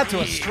add that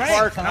to a strength.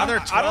 Clark, Huh?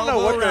 I don't know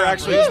what they're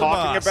actually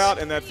talking about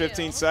in that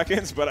 15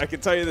 seconds, but I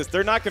can tell you this.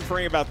 They're not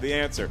conferring about the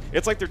answer.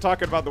 It's like they're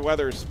talking about the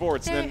weather or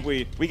sports, and then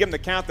we give them the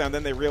countdown,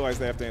 then they realize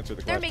they have to answer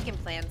the They're question.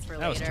 making plans for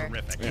That later.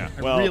 was terrific. Yeah,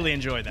 I well, really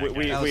enjoyed that.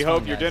 We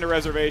hope your dinner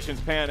reservations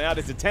pan out.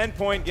 It's a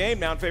 10-point game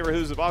now in favor of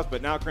Who's the Boss,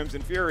 but now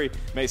Crimson Fury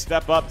may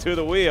step up to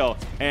the wheel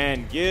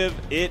and give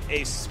it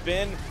a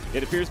spin.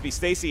 It appears to be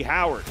Stacey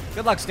Howard.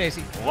 Good luck,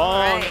 Stacey.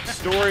 Long,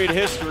 storied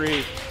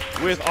history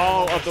with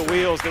all of the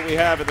wheels that we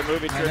have at the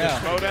Movie Trivia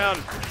Schmodown.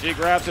 She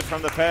grabs it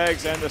from the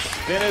pegs, and the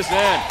spin is in.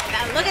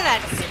 Now, look at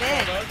that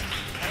spin.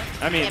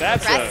 I mean,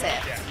 Impressive.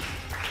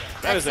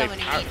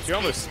 She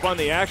almost spun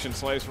the action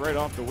slice right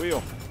off the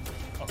wheel.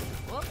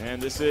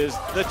 And this is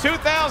the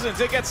 2000s.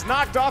 It gets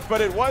knocked off,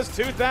 but it was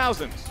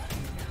 2000s.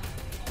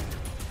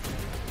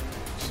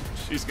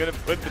 She's going to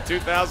put the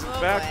 2000s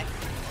back. Boy.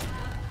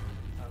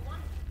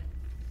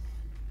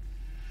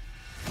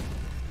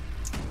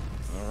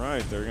 All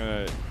right, they're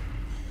going to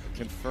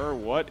confer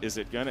what is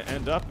it going to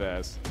end up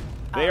as.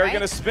 They are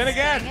going to spin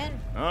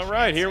again. All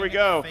right, here we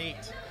go.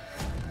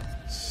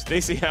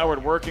 Stacey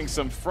Howard working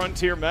some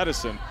frontier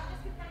medicine.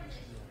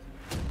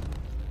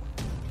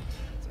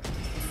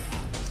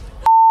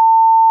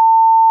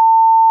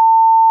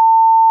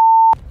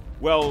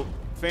 Well,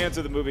 fans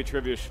of the Movie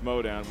Trivia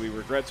Schmodown, we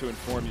regret to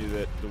inform you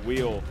that the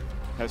wheel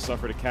has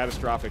suffered a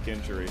catastrophic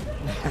injury.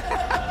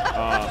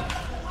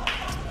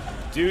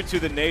 Due to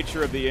the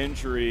nature of the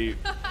injury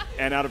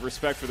and out of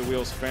respect for the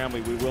wheel's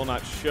family, we will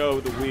not show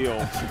the wheel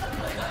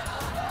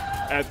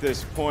at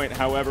this point.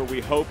 However,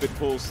 we hope it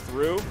pulls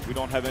through. We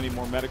don't have any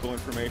more medical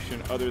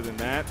information other than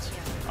that.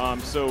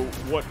 So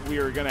what we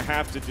are going to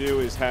have to do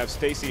is have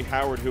Stacey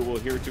Howard, who will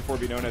heretofore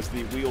be known as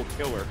the Wheel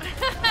Killer,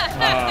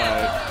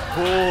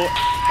 pull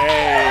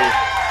a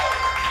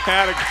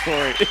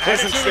category. It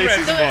wasn't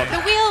Stacey's fault.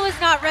 The wheel was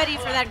not ready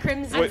for that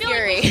Crimson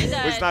Fury.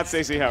 It was not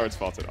Stacey Howard's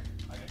fault at all.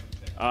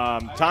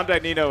 Tom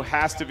Dagnino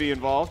has to be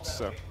involved,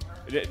 so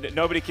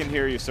nobody can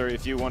hear you, sir,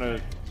 if you want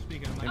to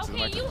speak into the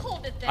microphone. You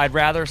hold it then. I'd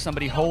rather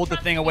somebody hold the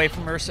thing away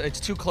from her so it's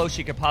too close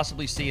she could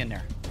possibly see in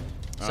there.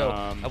 So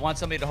I want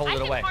somebody to hold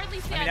it away. I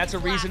mean, that's a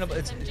reasonable.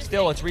 It's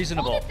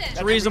reasonable. It's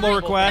a reasonable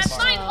request.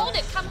 That's fine. Hold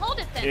it. Come hold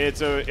it then.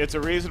 It's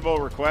a reasonable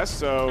request.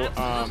 So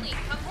Absolutely.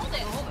 Come hold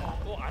it.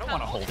 Well, I don't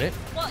want to hold it.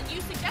 Well,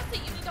 you suggested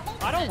you need to hold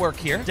it. I don't work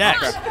here.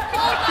 Dex. Hold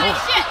my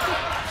shit.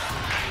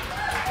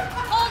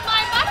 Hold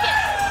my bucket.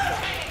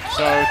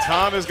 So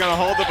Tom is going to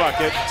hold the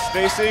bucket.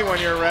 Stacy, when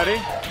you're ready.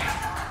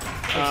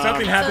 If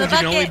something happens, you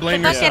can only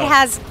blame yourself. The bucket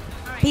yourself.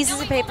 has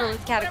pieces of paper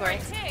with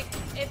categories.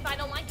 If I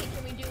don't like it,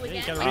 can we do it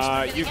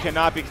again? You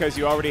cannot because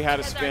you already had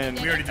a spin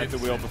We already at the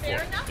wheel before.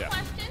 Fair enough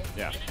question.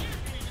 Yeah.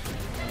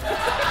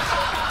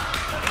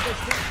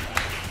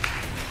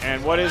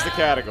 And what is the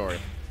category?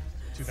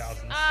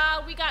 2000.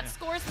 We got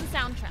scores and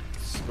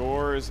soundtracks.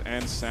 Scores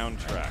and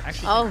soundtracks.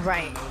 Actually, All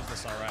right. Knows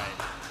this all right.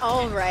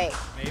 All right.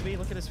 Maybe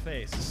look at his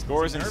face.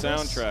 Scores and Is he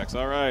nervous? soundtracks.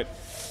 All right.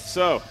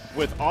 So,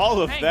 with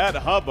all of that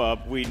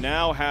hubbub, we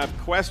now have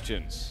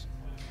questions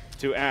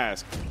to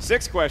ask.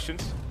 6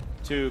 questions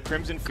to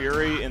Crimson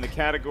Fury in the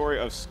category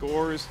of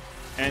scores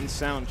and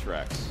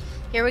soundtracks.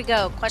 Here we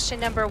go. Question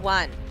number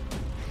 1.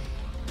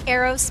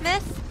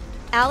 Aerosmith,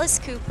 Alice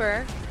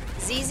Cooper,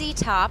 ZZ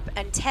Top,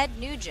 and Ted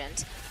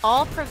Nugent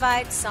all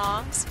provide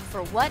songs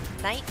for what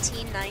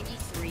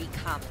 1993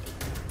 comedy?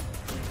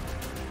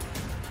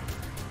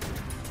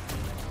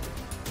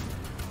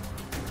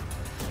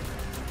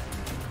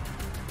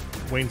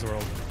 Wayne's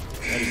World.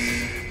 That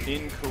is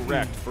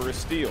incorrect for a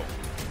steal.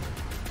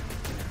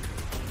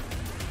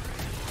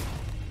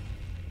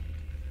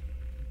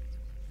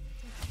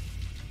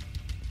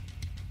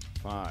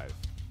 Five,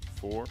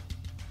 4,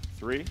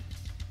 3,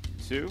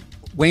 2.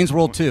 Wayne's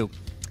World 2.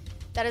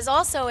 That is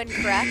also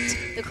incorrect.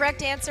 The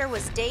correct answer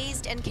was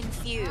Dazed and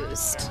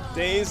Confused.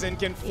 Dazed and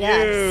Confused.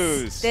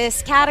 Yes.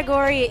 This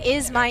category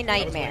is my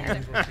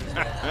nightmare.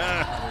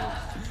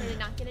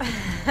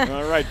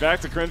 All right,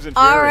 back to Crimson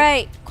Fury. All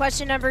right,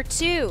 question number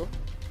 2.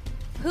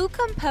 Who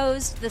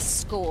composed the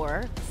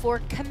score for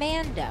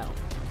Commando?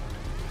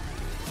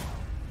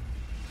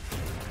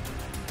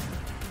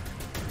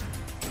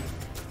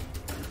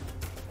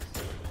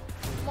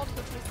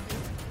 Multiple choice,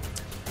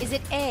 please. Is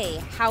it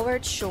A,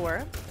 Howard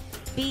Shore,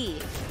 B,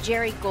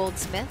 Jerry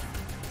Goldsmith,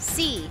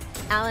 C,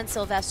 Alan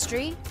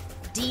Silvestri,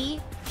 D,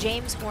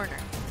 James Horner?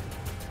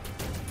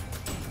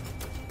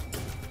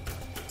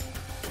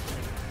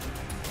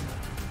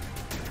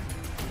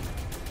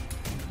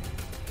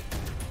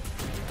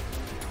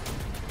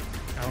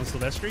 Alan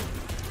Silvestri.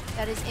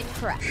 That is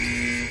incorrect.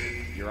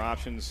 Your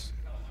options,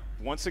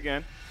 once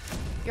again.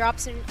 Your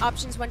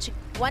options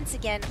once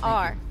again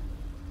are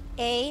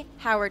A,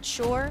 Howard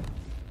Shore,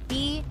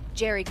 B,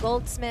 Jerry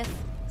Goldsmith,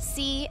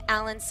 C,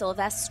 Alan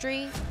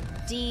Silvestri,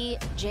 D,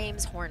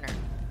 James Horner.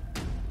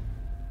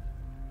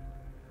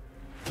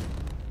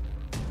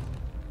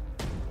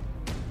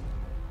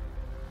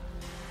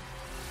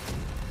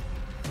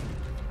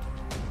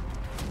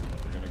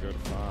 We're going to go to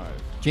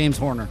 5. James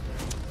Horner.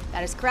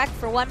 That is correct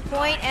for 1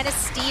 point and a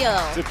steal.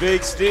 It's a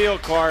big steal,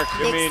 Clark.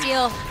 Big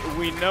steal.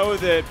 We know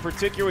that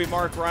particularly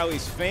Mark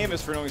Riley's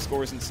famous for knowing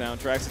scores and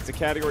soundtracks. It's a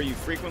category you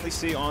frequently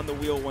see on the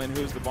wheel when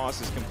Who's the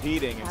Boss is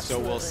competing. And so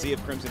we'll see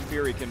if Crimson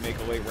Fury can make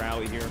a late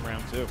rally here in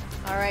round 2.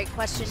 All right,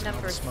 question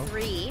number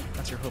 3.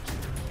 That's your hopes.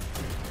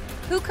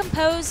 Who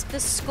composed the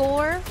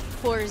score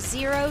for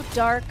Zero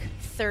Dark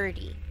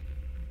 30?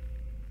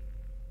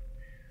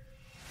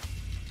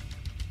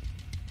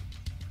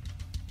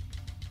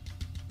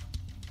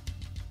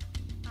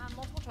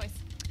 Multiple choice.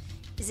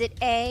 Is it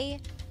A,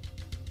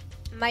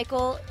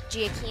 Michael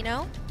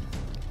Giacchino,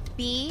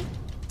 B,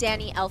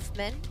 Danny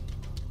Elfman,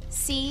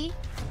 C,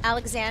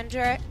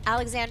 Alexander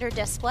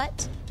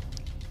Desplat,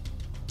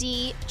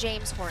 D,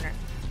 James Horner?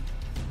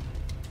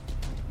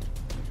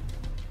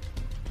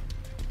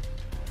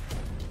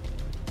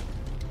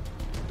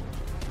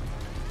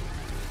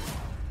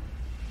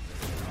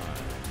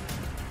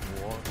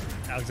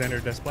 Alexander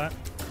Desplat.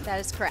 That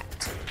is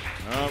correct.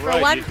 All For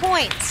right. 1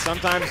 point.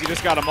 Sometimes you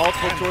just got a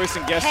multiple choice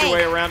and guess your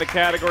way around a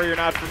category you're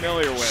not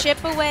familiar with.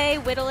 Chip away,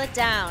 whittle it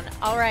down.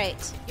 All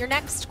right. Your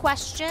next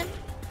question.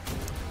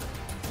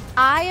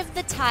 Eye of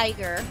the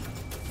Tiger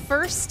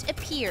first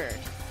appeared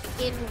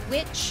in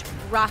which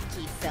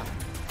Rocky film?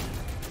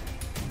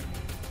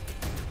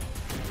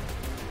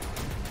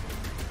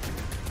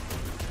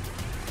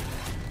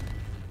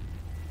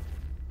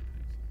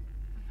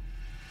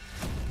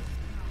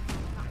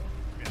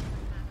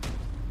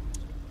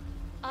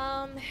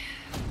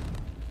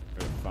 Go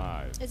to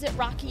 5, Is it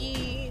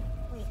Rocky?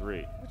 3,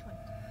 Which one?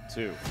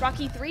 2.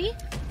 Rocky 3?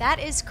 That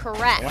is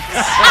correct.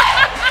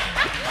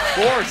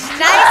 Forced.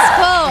 Nice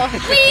pull.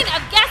 Queen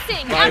of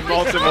guessing. By every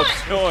multiple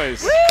time.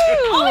 choice.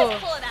 Always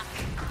pull it out.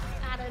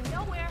 Out of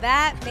nowhere.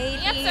 That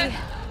made me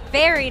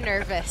very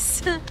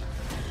nervous.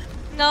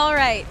 All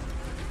right.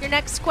 Your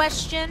next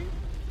question.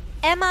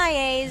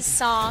 MIA's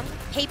song,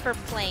 Paper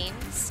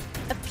Planes,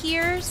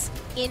 appears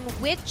in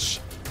which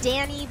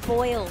Danny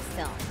Boyle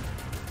film?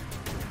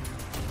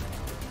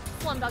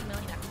 Slumdog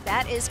Millionaire.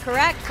 That is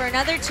correct for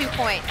another 2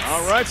 points.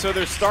 All right, so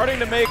they're starting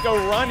to make a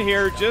run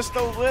here just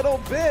a little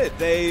bit.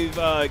 They've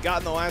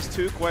gotten the last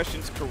 2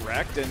 questions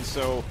correct, and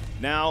so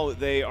now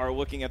they are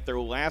looking at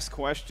their last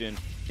question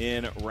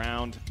in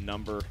round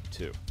number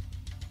 2.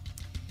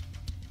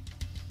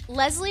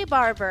 Leslie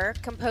Barber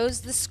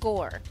composed the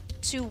score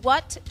to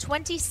what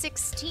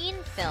 2016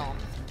 film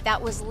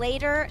that was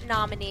later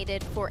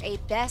nominated for a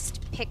Best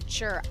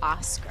Picture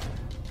Oscar?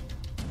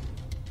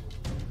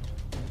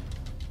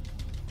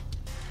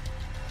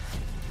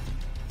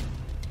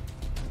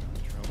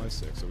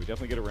 of 6, so we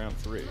definitely get around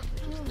 3.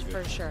 Which is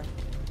For sure.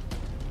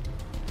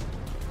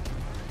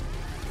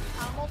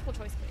 Multiple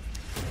choice,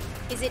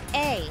 please. Is it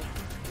A,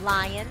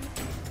 Lion,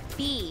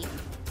 B,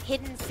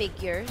 Hidden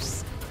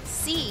Figures,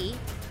 C,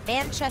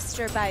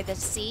 Manchester by the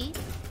Sea,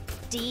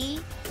 D,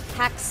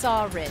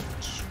 Hacksaw Ridge?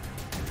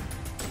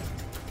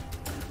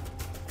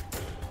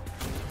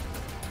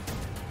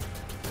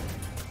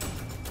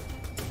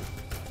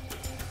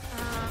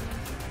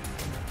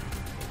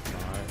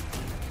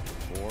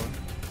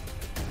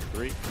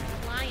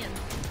 Lion.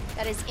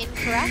 That is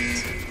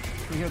incorrect.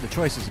 Can we hear the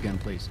choices again,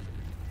 please?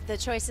 The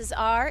choices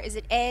are, is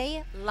it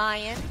A,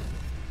 Lion,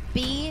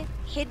 B,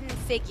 Hidden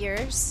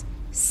Figures,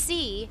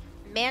 C,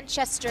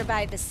 Manchester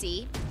by the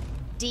Sea,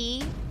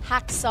 D,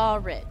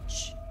 Hacksaw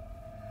Ridge?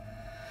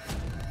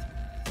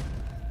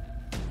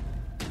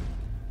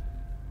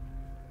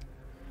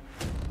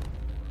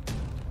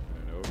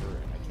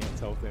 I can't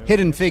tell them.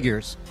 Hidden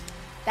Figures.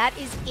 That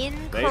is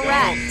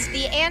incorrect.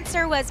 The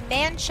answer was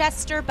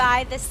Manchester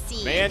by the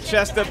Sea.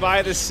 Manchester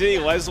by the Sea,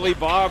 Leslie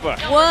Barber.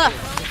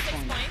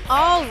 Woof.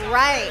 All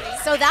right.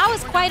 So that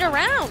was quite a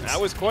round.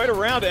 That was quite a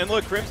round. And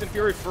look, Crimson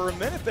Fury, for a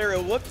minute there, it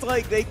looked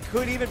like they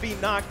could even be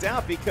knocked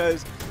out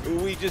because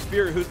we just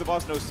fear Who's the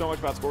Boss knows so much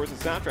about scores and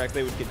soundtracks.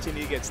 They would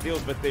continue to get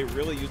steals, but they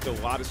really used a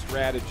lot of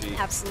strategy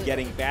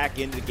getting back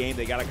into the game.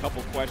 They got a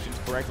couple questions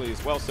correctly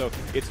as well. So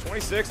it's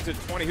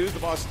 26-20. Who's the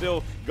Boss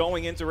still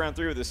going into round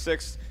 3 with a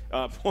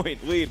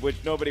 6-point lead, which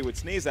nobody would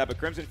sneeze at, but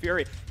Crimson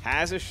Fury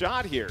has a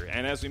shot here.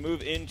 And as we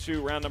move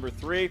into round number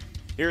 3,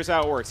 here's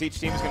how it works. Each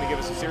team is going to give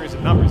us a series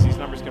of numbers. These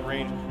numbers can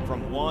range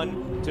from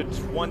 1 to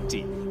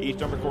 20. Each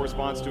number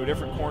corresponds to a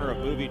different corner of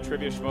movie,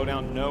 trivia,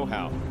 schmodown,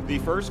 know-how. The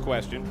first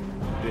question,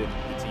 the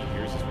team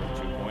hears, is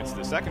worth 2 points.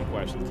 The second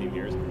question, the team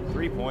hears,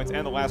 3 points.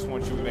 And the last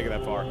one, should we make it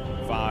that far,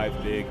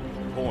 5 big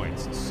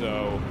points.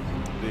 So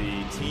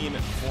the team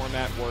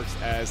format works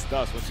as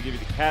thus. Once we give you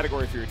the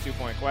category for your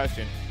 2-point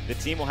question, the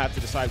team will have to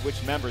decide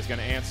which member is going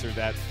to answer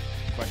that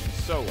question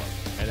solo.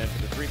 And then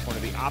for the 3-pointer,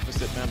 the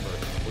opposite member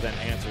will then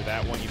answer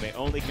that one. You may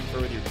only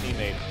confer with your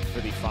teammate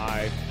for the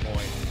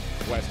 5-point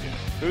question.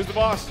 Who's the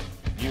boss?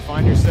 You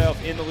find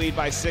yourself in the lead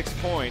by 6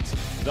 points.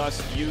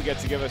 Thus, you get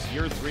to give us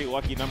your 3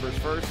 lucky numbers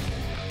first.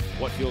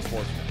 What feels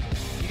fortunate?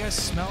 You guys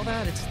smell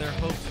that? It's their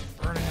hopes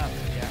burning up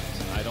in the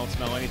atmosphere. I don't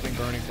smell anything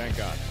burning, thank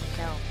God.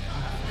 No.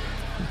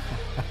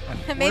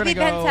 Maybe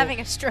Ben's having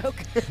a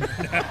stroke.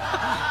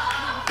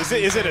 Is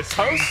it a toast?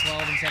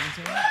 12 and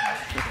 17.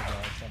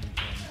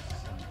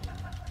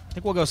 I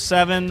think we'll go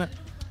 7. I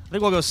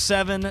think we'll go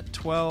 7,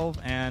 12,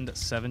 and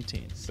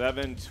 17.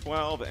 7,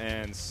 12,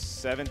 and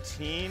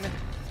 17.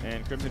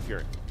 And Crimson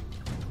Fury.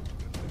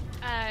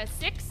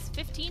 6,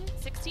 15,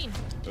 16.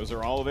 Those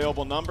are all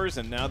available numbers,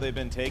 and now they've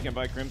been taken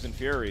by Crimson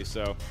Fury.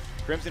 So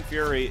Crimson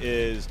Fury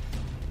is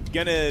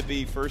going to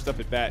be first up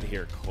at bat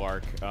here,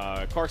 Clark.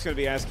 Clark's going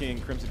to be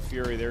asking Crimson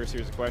Fury their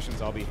series of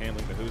questions. I'll be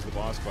handling the Who's the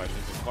Boss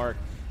questions. And Clark,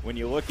 when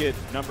you look at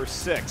number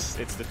 6,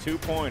 it's the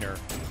 2-pointer.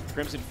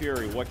 Crimson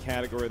Fury, what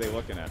category are they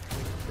looking at?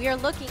 We are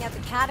looking at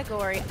the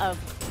category of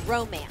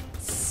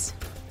romance.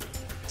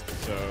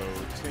 So,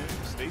 Tim,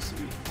 Stacy.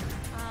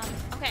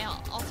 Okay,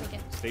 I'll take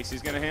it.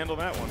 Stacy's going to handle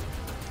that one.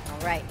 All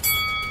right.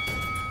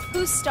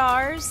 Who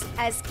stars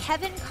as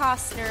Kevin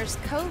Costner's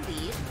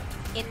co-lead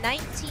in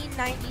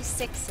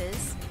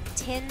 1996's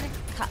Tin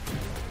Cup?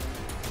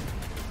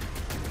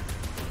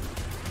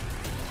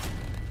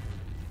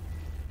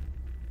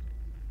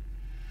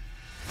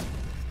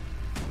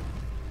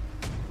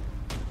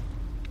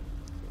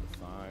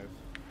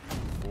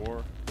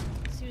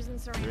 Susan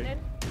Sarandon.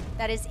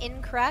 That is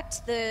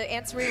incorrect. The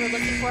answer we were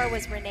looking for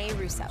was Rene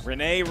Russo.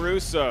 Rene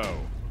Russo.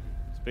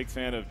 He's a big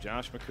fan of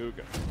Josh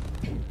McCouga.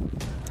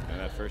 And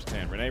that first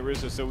hand. Rene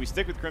Russo. So we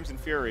stick with Crimson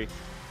Fury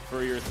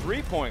for your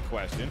 3-point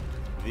question.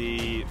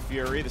 The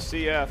Fury, the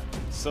CF,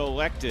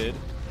 selected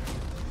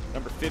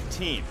number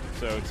 15.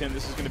 So, Tim,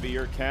 this is going to be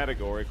your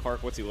category.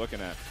 Clark, what's he looking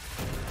at?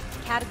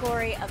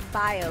 Category of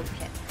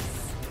biopics.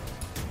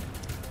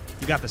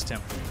 You got this,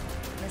 Tim.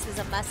 This is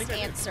a must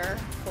answer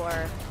for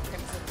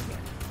Crimson Fury.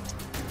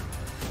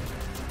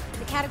 In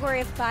the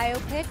category of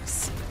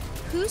biopics,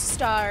 who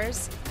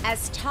stars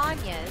as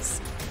Tanya's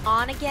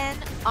on-again,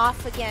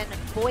 off-again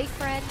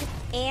boyfriend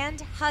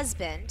and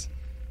husband,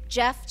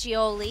 Jeff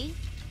Gioli,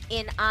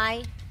 in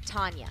I,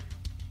 Tanya?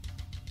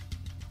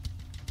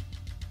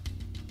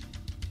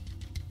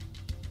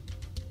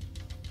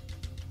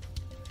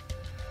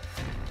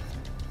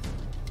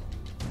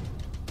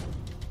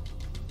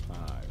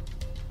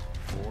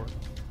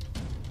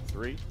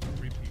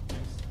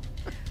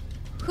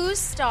 Who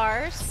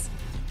stars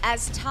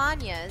as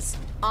Tanya's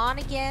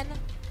on-again,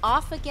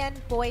 off-again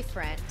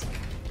boyfriend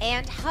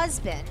and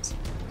husband,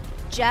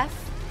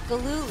 Jeff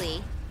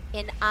Gillooly,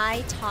 in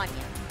I, Tanya?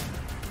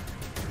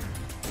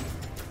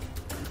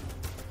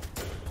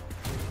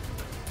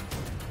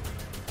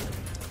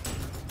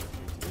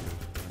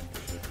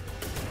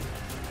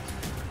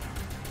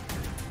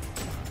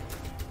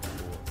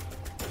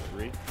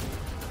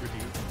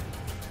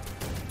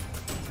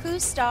 Who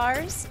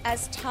stars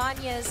as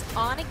Tanya's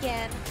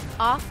on-again,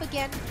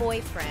 off-again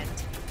boyfriend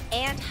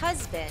and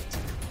husband,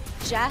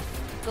 Jeff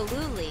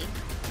Gillooly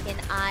in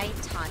I,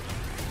 Tonya.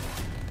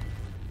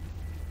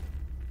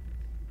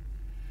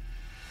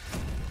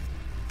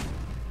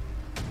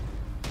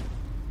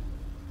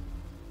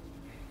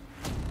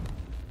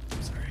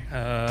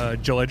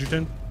 Joel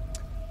Edgerton.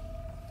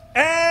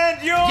 And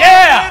your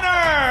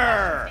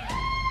winner!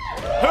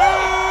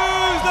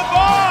 Who's the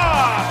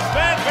boss?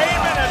 Ben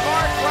Bateman and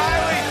Mark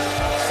Riley.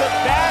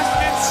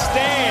 Sebastian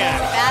Stan.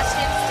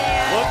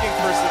 Looking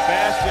for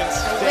Sebastian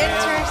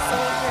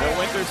Stan. The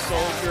Winter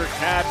Soldier.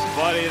 Caps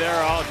buddy.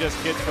 They're all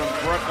just kids from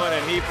Brooklyn,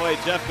 and he played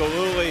Jeff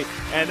Gillooly.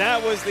 And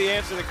that was the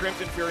answer the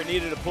Crimson Fury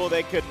needed to pull.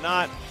 They could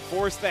not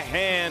force the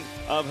hand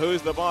of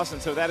Who's the Boss,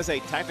 and so that is a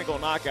technical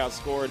knockout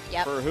scored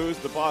for Who's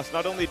the Boss.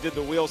 Not only did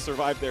the wheel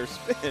survive their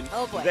spin,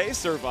 they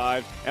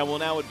survived and will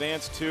now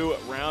advance to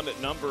round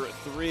number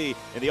 3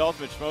 in the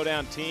Ultimate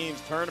Schmoedown Teams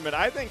Tournament.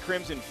 I think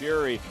Crimson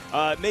Fury,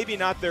 maybe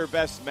not their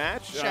best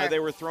match. They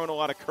were throwing a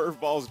lot of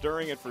curveballs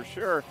during it for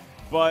sure,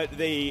 but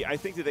I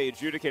think that they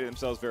adjudicated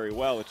themselves very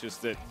well. It's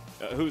just that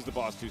Who's the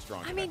Boss too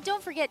strong? I mean,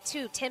 don't forget,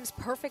 too, Tim's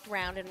perfect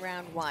round in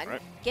round 1,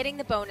 getting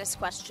the bonus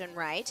question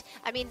right.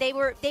 I mean, they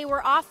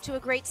were off to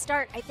a great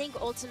start. I think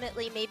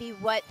ultimately maybe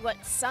what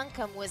sunk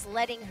them was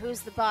letting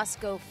Who's the Boss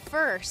go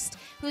first.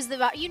 Who's the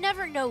Boss? You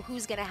never know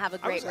who's going to have a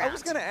great round. I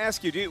was going to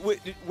ask you,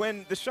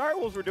 when the Shire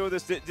Wolves were doing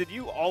this, did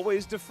you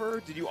always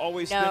defer? Did you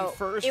always spin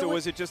first, or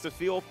was it just a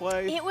feel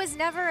play? It was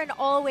never an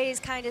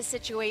always kind of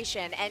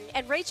situation,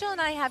 and Rachel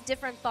and I have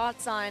different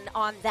thoughts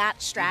on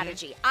that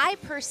strategy. I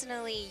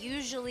personally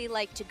usually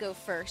like to go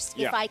first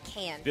if I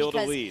can. Build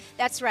a lead.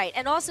 That's right.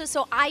 And also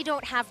so I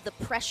don't have the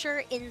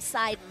pressure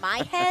inside my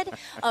head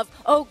of,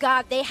 oh,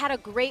 God, they had a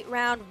great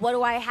round. What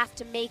do I have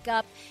to make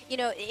up? You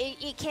know,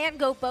 it can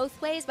go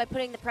both ways by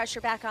putting the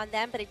pressure back on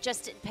them, but it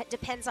just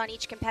depends on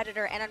each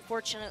competitor. And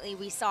unfortunately,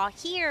 we saw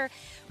here,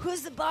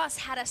 Who's the Boss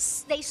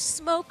they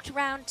smoked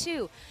round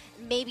 2.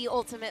 Maybe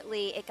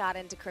ultimately it got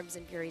into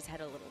Crimson Fury's head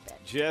a little bit.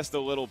 Just a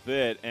little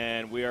bit,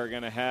 and we are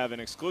going to have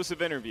an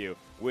exclusive interview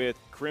with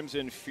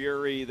Crimson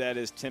Fury. That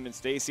is Tim and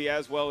Stacy,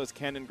 as well as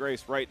Ken and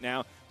Grace right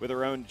now with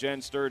our own Jen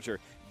Sturger.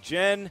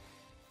 Jen,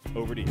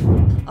 over to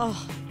you.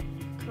 Oh,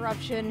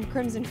 Corruption,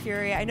 Crimson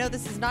Fury. I know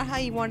this is not how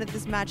you wanted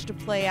this match to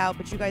play out,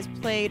 but you guys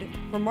played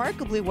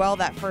remarkably well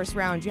that first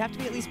round. You have to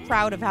be at least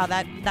proud of how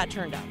that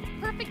turned out.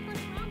 Perfect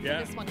first round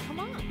for this one. Come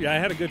on. Yeah, I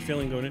had a good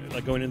feeling going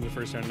into the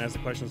first round, and as the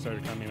questions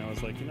started coming, I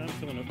was like, I'm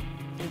feeling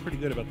pretty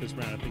good about this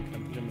round. I think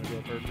I'm going to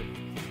go perfect,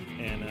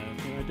 and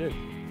I did.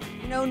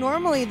 You know,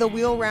 normally the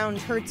wheel round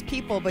hurts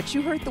people, but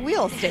you hurt the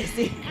wheel,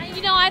 Stacy.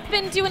 You know, I've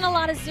been doing a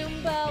lot of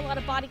Zumba, a lot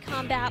of body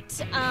combat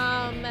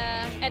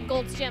at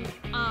Gold's Gym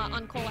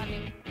on Cole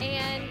Avenue.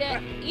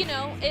 And, you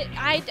know,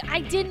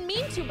 I didn't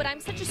mean to, but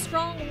I'm such a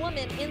strong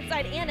woman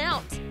inside and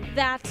out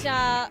that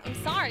I'm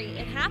sorry,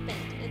 it happened.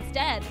 It's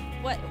dead.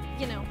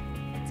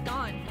 It's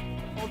gone.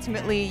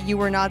 Ultimately, you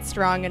were not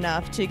strong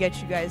enough to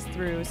get you guys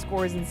through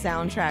scores and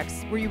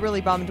soundtracks. Were you really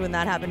bummed when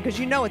that happened? Because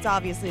you know it's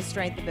obviously a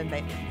strength of Ben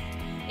Bateman.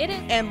 It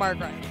is. And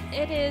Margaret.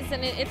 It is,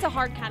 and it's a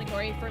hard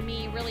category for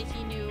me. Really,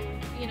 he knew,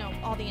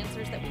 all the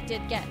answers that we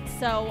did get.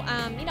 So,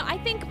 I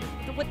think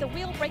with the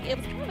wheel break, it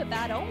was kind of a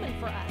bad omen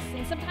for us.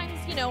 And sometimes,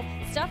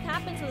 stuff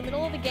happens in the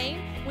middle of the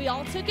game. We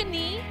all took a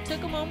knee,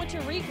 took a moment to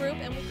regroup,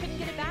 and we couldn't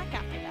get it back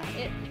after that.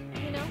 It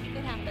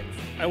happens.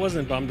 I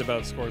wasn't bummed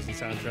about scores and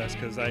soundtracks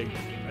because I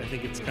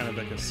think it's kind of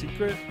like a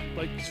secret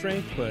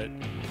strength, but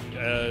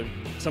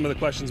some of the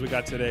questions we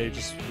got today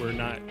just were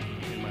not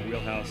in my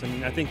wheelhouse.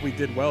 And I think we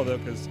did well though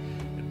because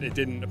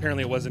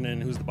apparently it wasn't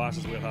in Who's the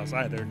Boss's wheelhouse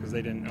either because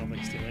they didn't, I don't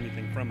think, steal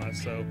anything from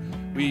us. So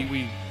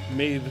we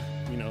made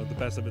the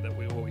best of it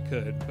what we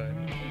could. But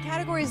in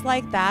categories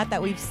like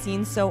that we've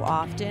seen so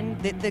often,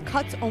 the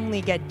cuts only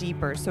get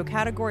deeper. So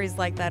categories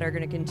like that are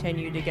going to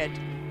continue to get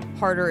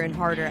harder and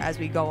harder as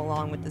we go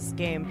along with this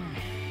game.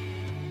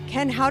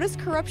 Ken, how does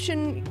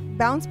Corruption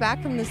bounce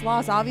back from this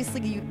loss?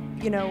 Obviously,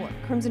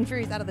 Crimson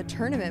Fury's out of the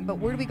tournament, but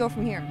where do we go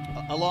from here?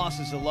 A loss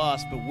is a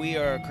loss, but we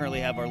currently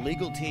have our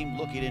legal team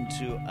looking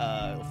into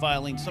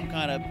filing some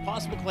kind of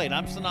possible claim.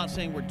 I'm still not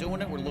saying we're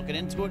doing it. We're looking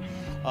into it.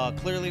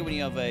 Clearly, when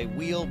you have a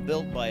wheel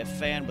built by a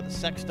fan with a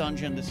sex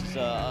dungeon, this is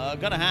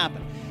going to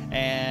happen.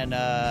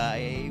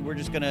 And we're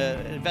just going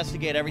to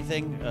investigate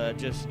everything,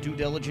 just due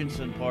diligence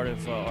and part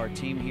of our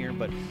team here.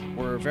 But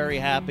we're very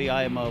happy.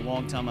 I am a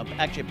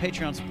actually a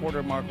Patreon supporter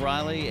of Mark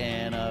Riley,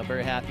 and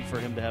very happy for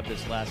him to have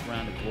this last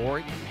round of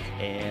glory.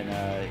 And,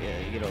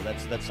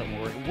 that's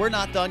something we're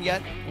not done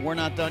yet. We're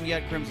not done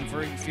yet. Crimson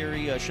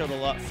Fury showed a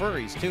lot.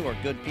 Furries, too, are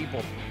good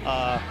people.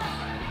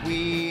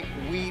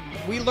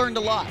 We learned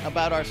a lot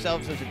about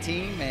ourselves as a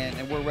team,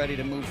 and we're ready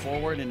to move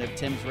forward. And if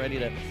Tim's ready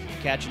to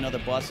catch another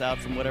bus out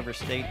from whatever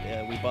state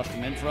we bust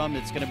him in from,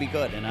 it's going to be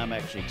good, and I'm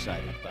actually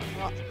excited about it.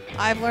 Well,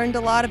 I've learned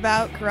a lot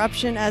about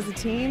Corruption as a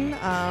team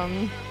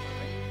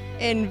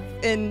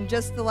in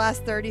just the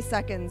last 30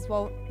 seconds.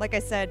 Well, like I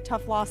said,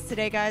 tough loss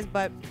today, guys,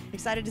 but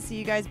excited to see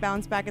you guys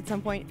bounce back at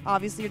some point.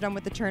 Obviously, you're done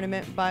with the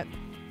tournament, but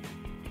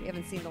we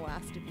haven't seen the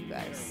last of you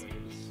guys.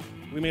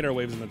 We made our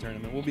waves in the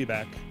tournament. We'll be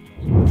back.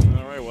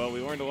 All right, well,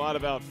 we learned a lot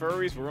about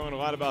furries, we learned a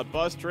lot about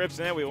bus trips,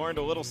 and we learned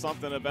a little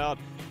something about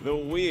the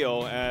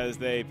wheel as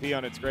they pee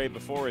on its grave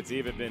before it's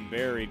even been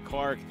buried.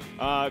 Clark,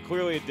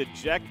 clearly a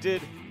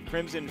dejected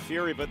Crimson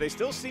Fury, but they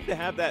still seem to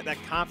have that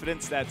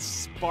confidence, that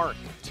spark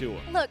to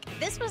them. Look,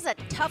 this was a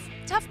tough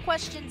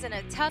questions and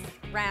a tough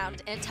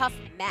round and a tough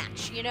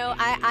match. You know,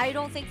 I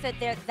don't think that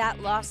that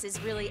loss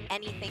is really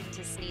anything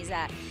to sneeze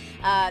at.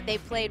 They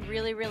played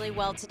really, really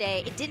well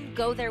today. It didn't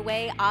go their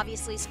way.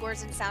 Obviously,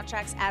 scores and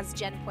soundtracks, as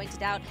Jen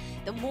pointed out,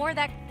 the more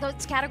that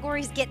those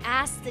categories get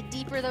asked, the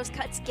deeper those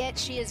cuts get.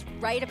 She is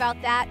right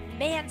about that.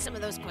 Man, some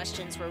of those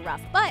questions were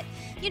rough. But,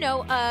 you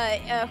know,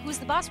 Who's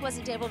the Boss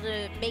wasn't able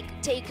to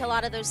take a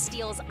lot of those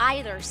steals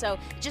either. So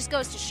it just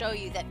goes to show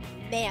you that,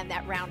 man,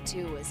 that round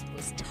 2 was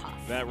tough.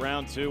 That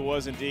round 2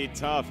 was indeed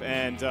tough.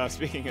 And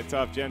speaking of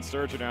tough, Jen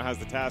Sturgeon now has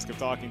the task of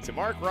talking to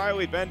Mark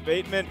Riley, Ben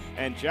Bateman,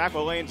 and Jack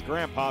LaLanne's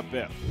grandpa,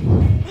 Biff.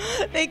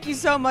 Thank you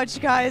so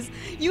much, guys.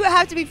 You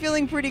have to be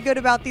feeling pretty good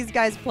about these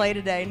guys' play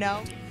today,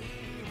 no?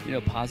 You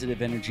know,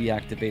 positive energy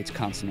activates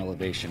constant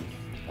elevation.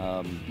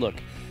 Look,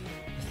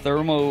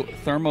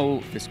 thermo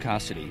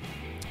viscosity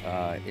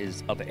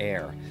is of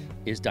air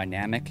is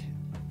dynamic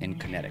and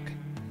kinetic,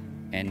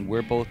 and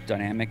we're both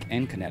dynamic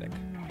and kinetic.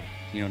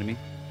 You know what I mean?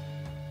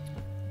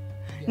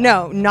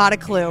 No, not a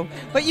clue.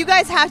 But you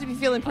guys have to be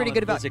feeling pretty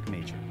good about physics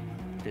major.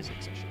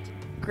 Physics, I should say.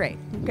 Great.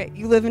 Okay,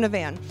 you live in a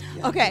van.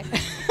 Yeah. Okay.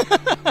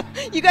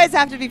 You guys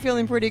have to be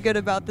feeling pretty good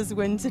about this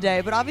win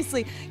today. But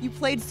obviously, you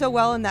played so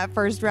well in that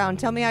first round.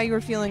 Tell me how you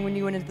were feeling when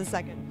you went into the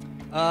second.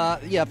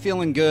 Yeah,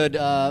 feeling good.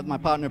 My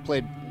partner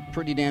played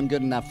pretty damn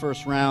good in that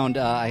first round.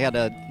 I had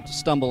to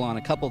stumble on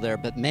a couple there,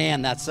 but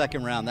man, that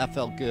second round, that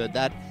felt good.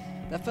 That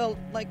felt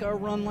like our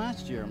run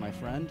last year, my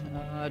friend.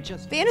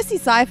 Just Fantasy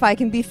Sci-Fi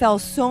can befell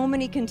so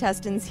many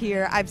contestants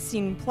here. I've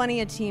seen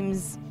plenty of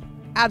teams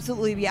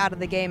absolutely be out of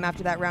the game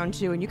after that round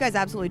 2, and you guys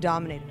absolutely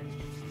dominated it.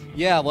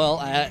 Yeah, well,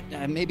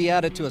 I maybe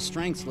add it to a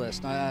strengths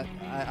list. I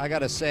got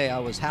to say, I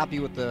was happy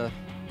with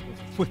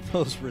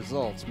those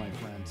results, my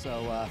friend.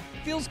 So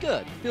feels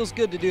good. Feels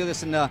good to do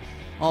this, and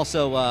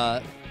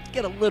also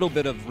get a little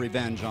bit of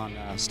revenge on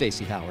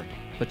Stacey Howard.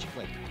 But you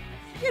played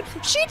good.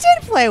 She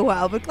did play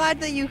well, but glad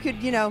that you could,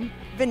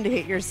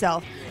 vindicate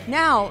yourself.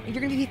 Now,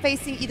 you're going to be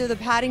facing either the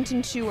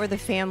Paddington 2 or the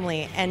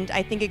family, and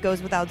I think it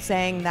goes without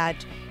saying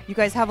that you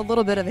guys have a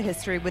little bit of a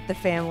history with the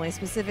family,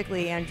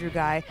 specifically Andrew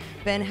Guy.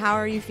 Ben, how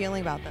are you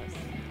feeling about this?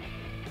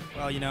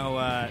 Well,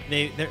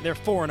 they're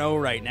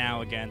 4-0 right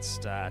now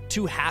against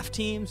 2 half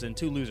teams and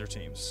 2 loser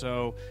teams.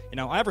 So,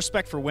 I have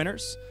respect for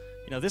winners.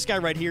 This guy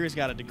right here has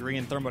got a degree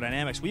in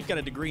thermodynamics. We've got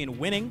a degree in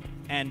winning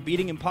and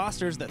beating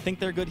imposters that think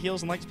they're good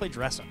heels and like to play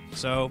dress-up.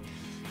 So,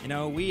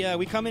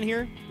 we come in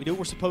here, we do what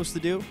we're supposed to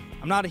do.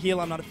 I'm not a heel,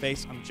 I'm not a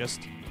face, I'm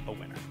just a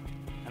winner.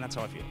 And that's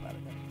how I feel about it.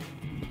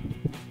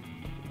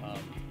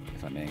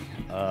 If I may.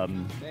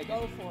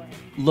 Go for it.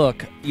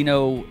 Look,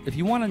 if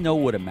you want to know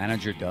what a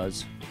manager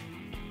does,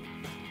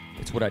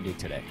 it's what I did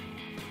today.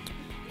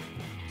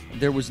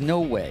 There was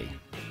no way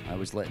I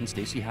was letting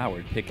Stacey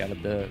Howard pick out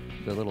of the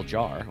little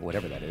jar, or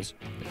whatever that is,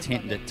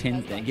 the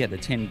tin thing, the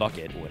tin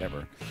bucket, or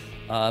whatever,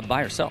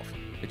 by herself.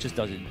 It just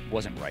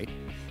wasn't right.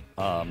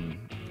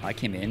 I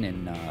came in,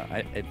 and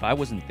if I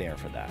wasn't there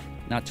for that,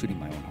 not tooting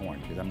my own horn,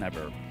 because I'm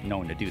never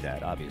known to do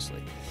that,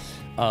 obviously.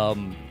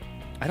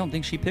 I don't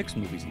think she picks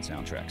movies and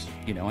soundtracks.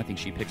 I think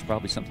she picks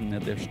probably something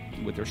that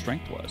what their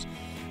strength was,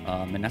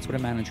 and that's what a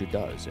manager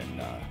does.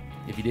 And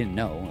if you didn't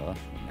know,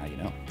 now you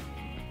know.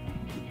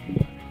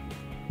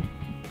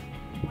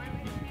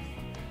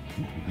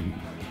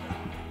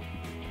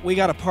 We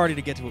got a party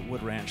to get to at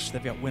Wood Ranch.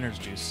 They've got winner's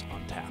juice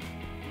on tap.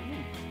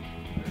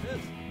 There it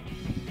is.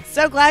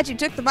 So glad you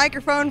took the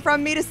microphone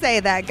from me to say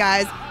that,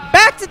 guys.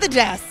 Back to the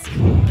desk.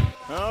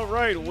 All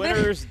right,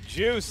 winner's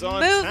juice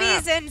on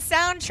movies tap. And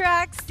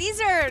soundtracks. These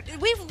are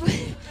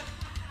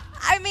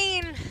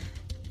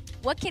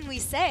what can we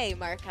say,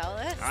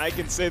 Marcellus? I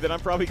can say that I'm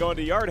probably going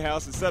to Yard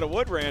House instead of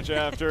Wood Ranch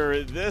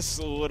after this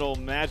little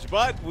match,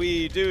 but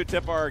we do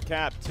tip our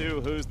cap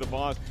to Who's the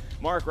Boss.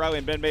 Mark Riley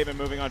and Ben Bateman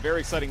moving on.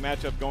 Very exciting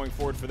matchup going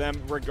forward for them.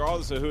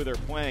 Regardless of who they're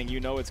playing,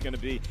 it's going to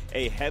be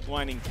a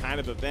headlining kind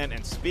of event.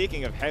 And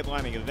speaking of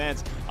headlining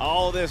events,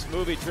 all this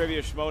movie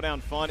trivia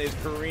Schmodown fun is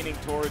careening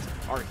towards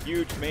our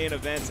huge main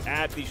events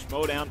at the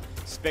Schmodown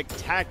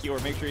Spectacular.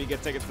 Make sure you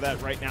get tickets for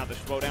that right now at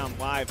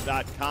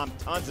theschmodownlive.com.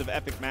 Tons of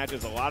epic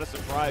matches, a lot of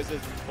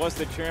surprises. Plus,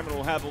 the chairman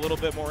will have a little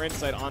bit more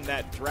insight on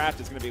that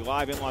draft. It's going to be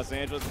live in Los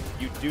Angeles.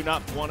 You do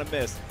not want to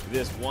miss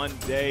this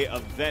one-day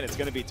event. It's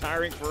going to be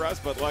tiring for us,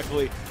 but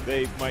luckily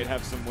they might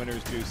have some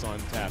winner's juice on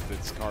tap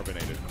that's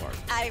carbonated, Clark.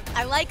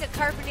 I like a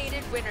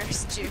carbonated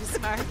winner's juice,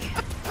 Mark.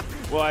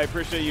 Well, I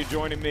appreciate you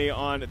joining me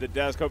on the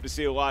desk. Hope to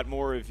see a lot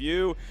more of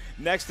you.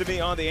 Next to me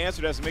on the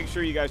answer desk, make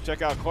sure you guys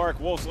check out Clark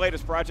Wolf's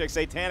latest project,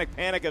 Satanic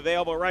Panic,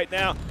 available right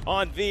now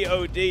on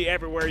VOD,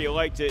 everywhere you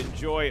like to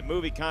enjoy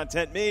movie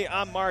content.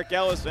 I'm Mark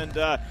Ellis, and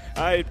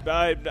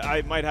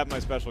I might have my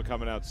special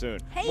coming out soon.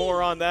 Hey.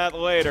 More on that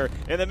later.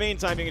 In the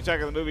meantime, you can check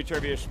out the Movie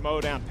Trivia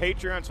Schmodown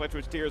Patreon, select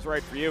which tier is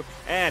right for you,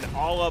 and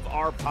all of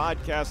our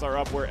podcasts are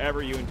up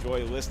wherever you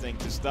enjoy listening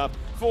to stuff.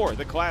 For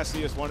the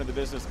classiest one in the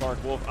business,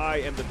 Clark Wolf, I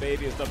am the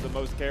babiest of the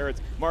most carrots,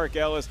 Mark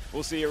Ellis.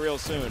 We'll see you real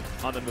soon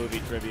on the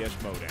Movie Trivia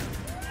Schmodown.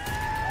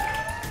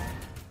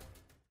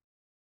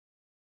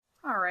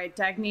 All right,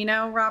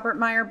 Dagnino, Robert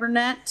Meyer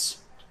Burnett.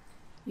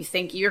 You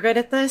think you're good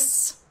at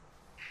this?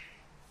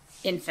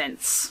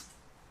 Infants.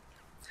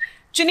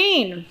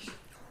 Janine.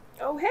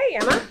 Oh, hey,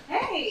 Emma.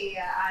 Hey,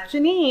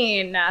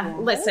 Janine.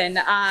 Listen,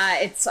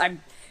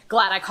 I'm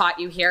glad I caught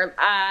you here.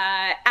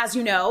 As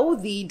you know,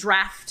 the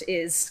draft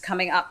is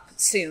coming up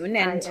soon,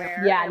 and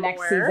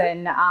next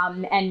season.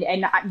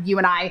 And you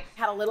and I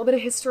had a little bit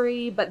of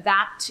history, but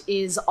that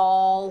is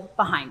all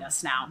behind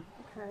us now.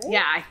 Okay.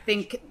 Yeah, I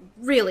think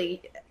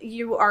really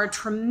you are a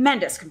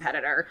tremendous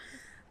competitor.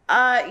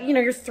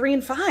 You're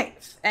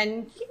 3-5,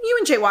 and you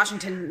and Jay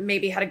Washington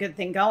maybe had a good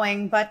thing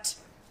going, but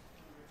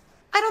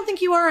I don't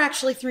think you are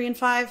actually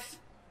 3-5.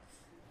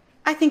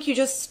 I think you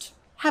just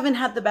haven't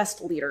had the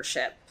best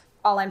leadership.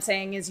 All I'm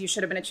saying is you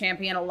should have been a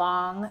champion a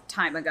long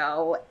time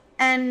ago,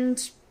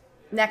 and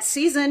next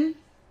season,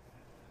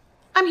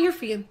 I'm here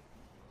for you,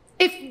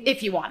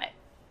 if you want it.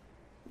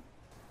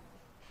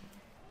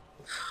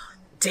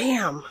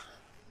 Damn,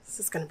 this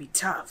is gonna be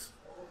tough.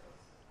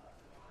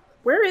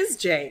 Where is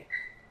Jay?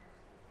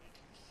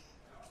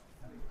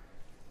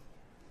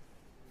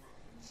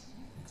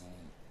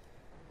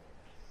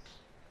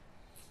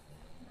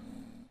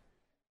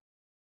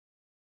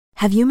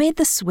 Have you made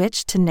the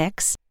switch to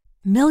Knix?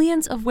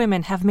 Millions of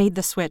women have made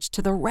the switch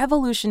to the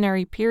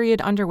revolutionary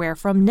period underwear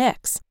from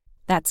Knix.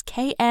 That's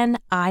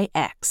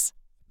Knix.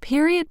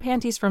 Period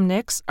panties from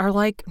Knix are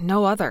like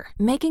no other,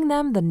 making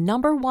them the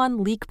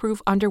 #1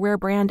 leak-proof underwear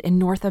brand in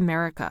North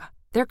America.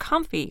 They're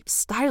comfy,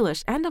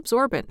 stylish, and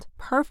absorbent,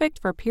 perfect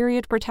for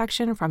period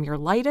protection from your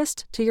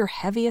lightest to your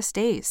heaviest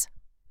days.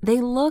 They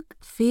look,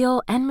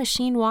 feel, and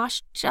machine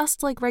wash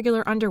just like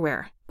regular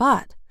underwear,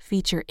 but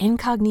feature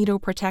incognito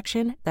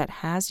protection that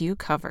has you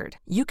covered.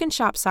 You can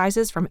shop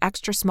sizes from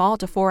extra small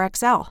to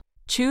 4XL.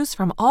 Choose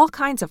from all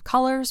kinds of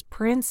colors,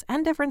 prints,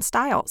 and different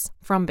styles,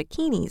 from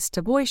bikinis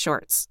to boy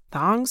shorts,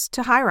 thongs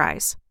to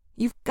high-rise.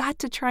 You've got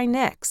to try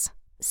Knix.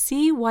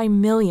 See why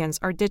millions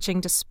are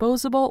ditching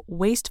disposable,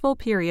 wasteful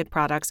period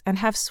products and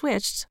have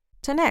switched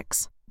to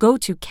Knix. Go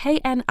to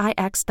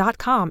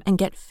knix.com and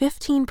get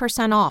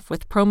 15% off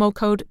with promo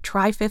code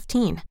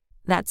TRY15.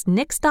 That's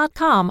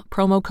knix.com,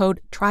 promo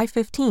code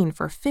TRY15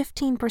 for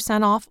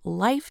 15% off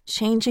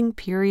life-changing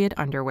period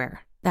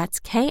underwear. That's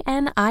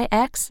knix.com.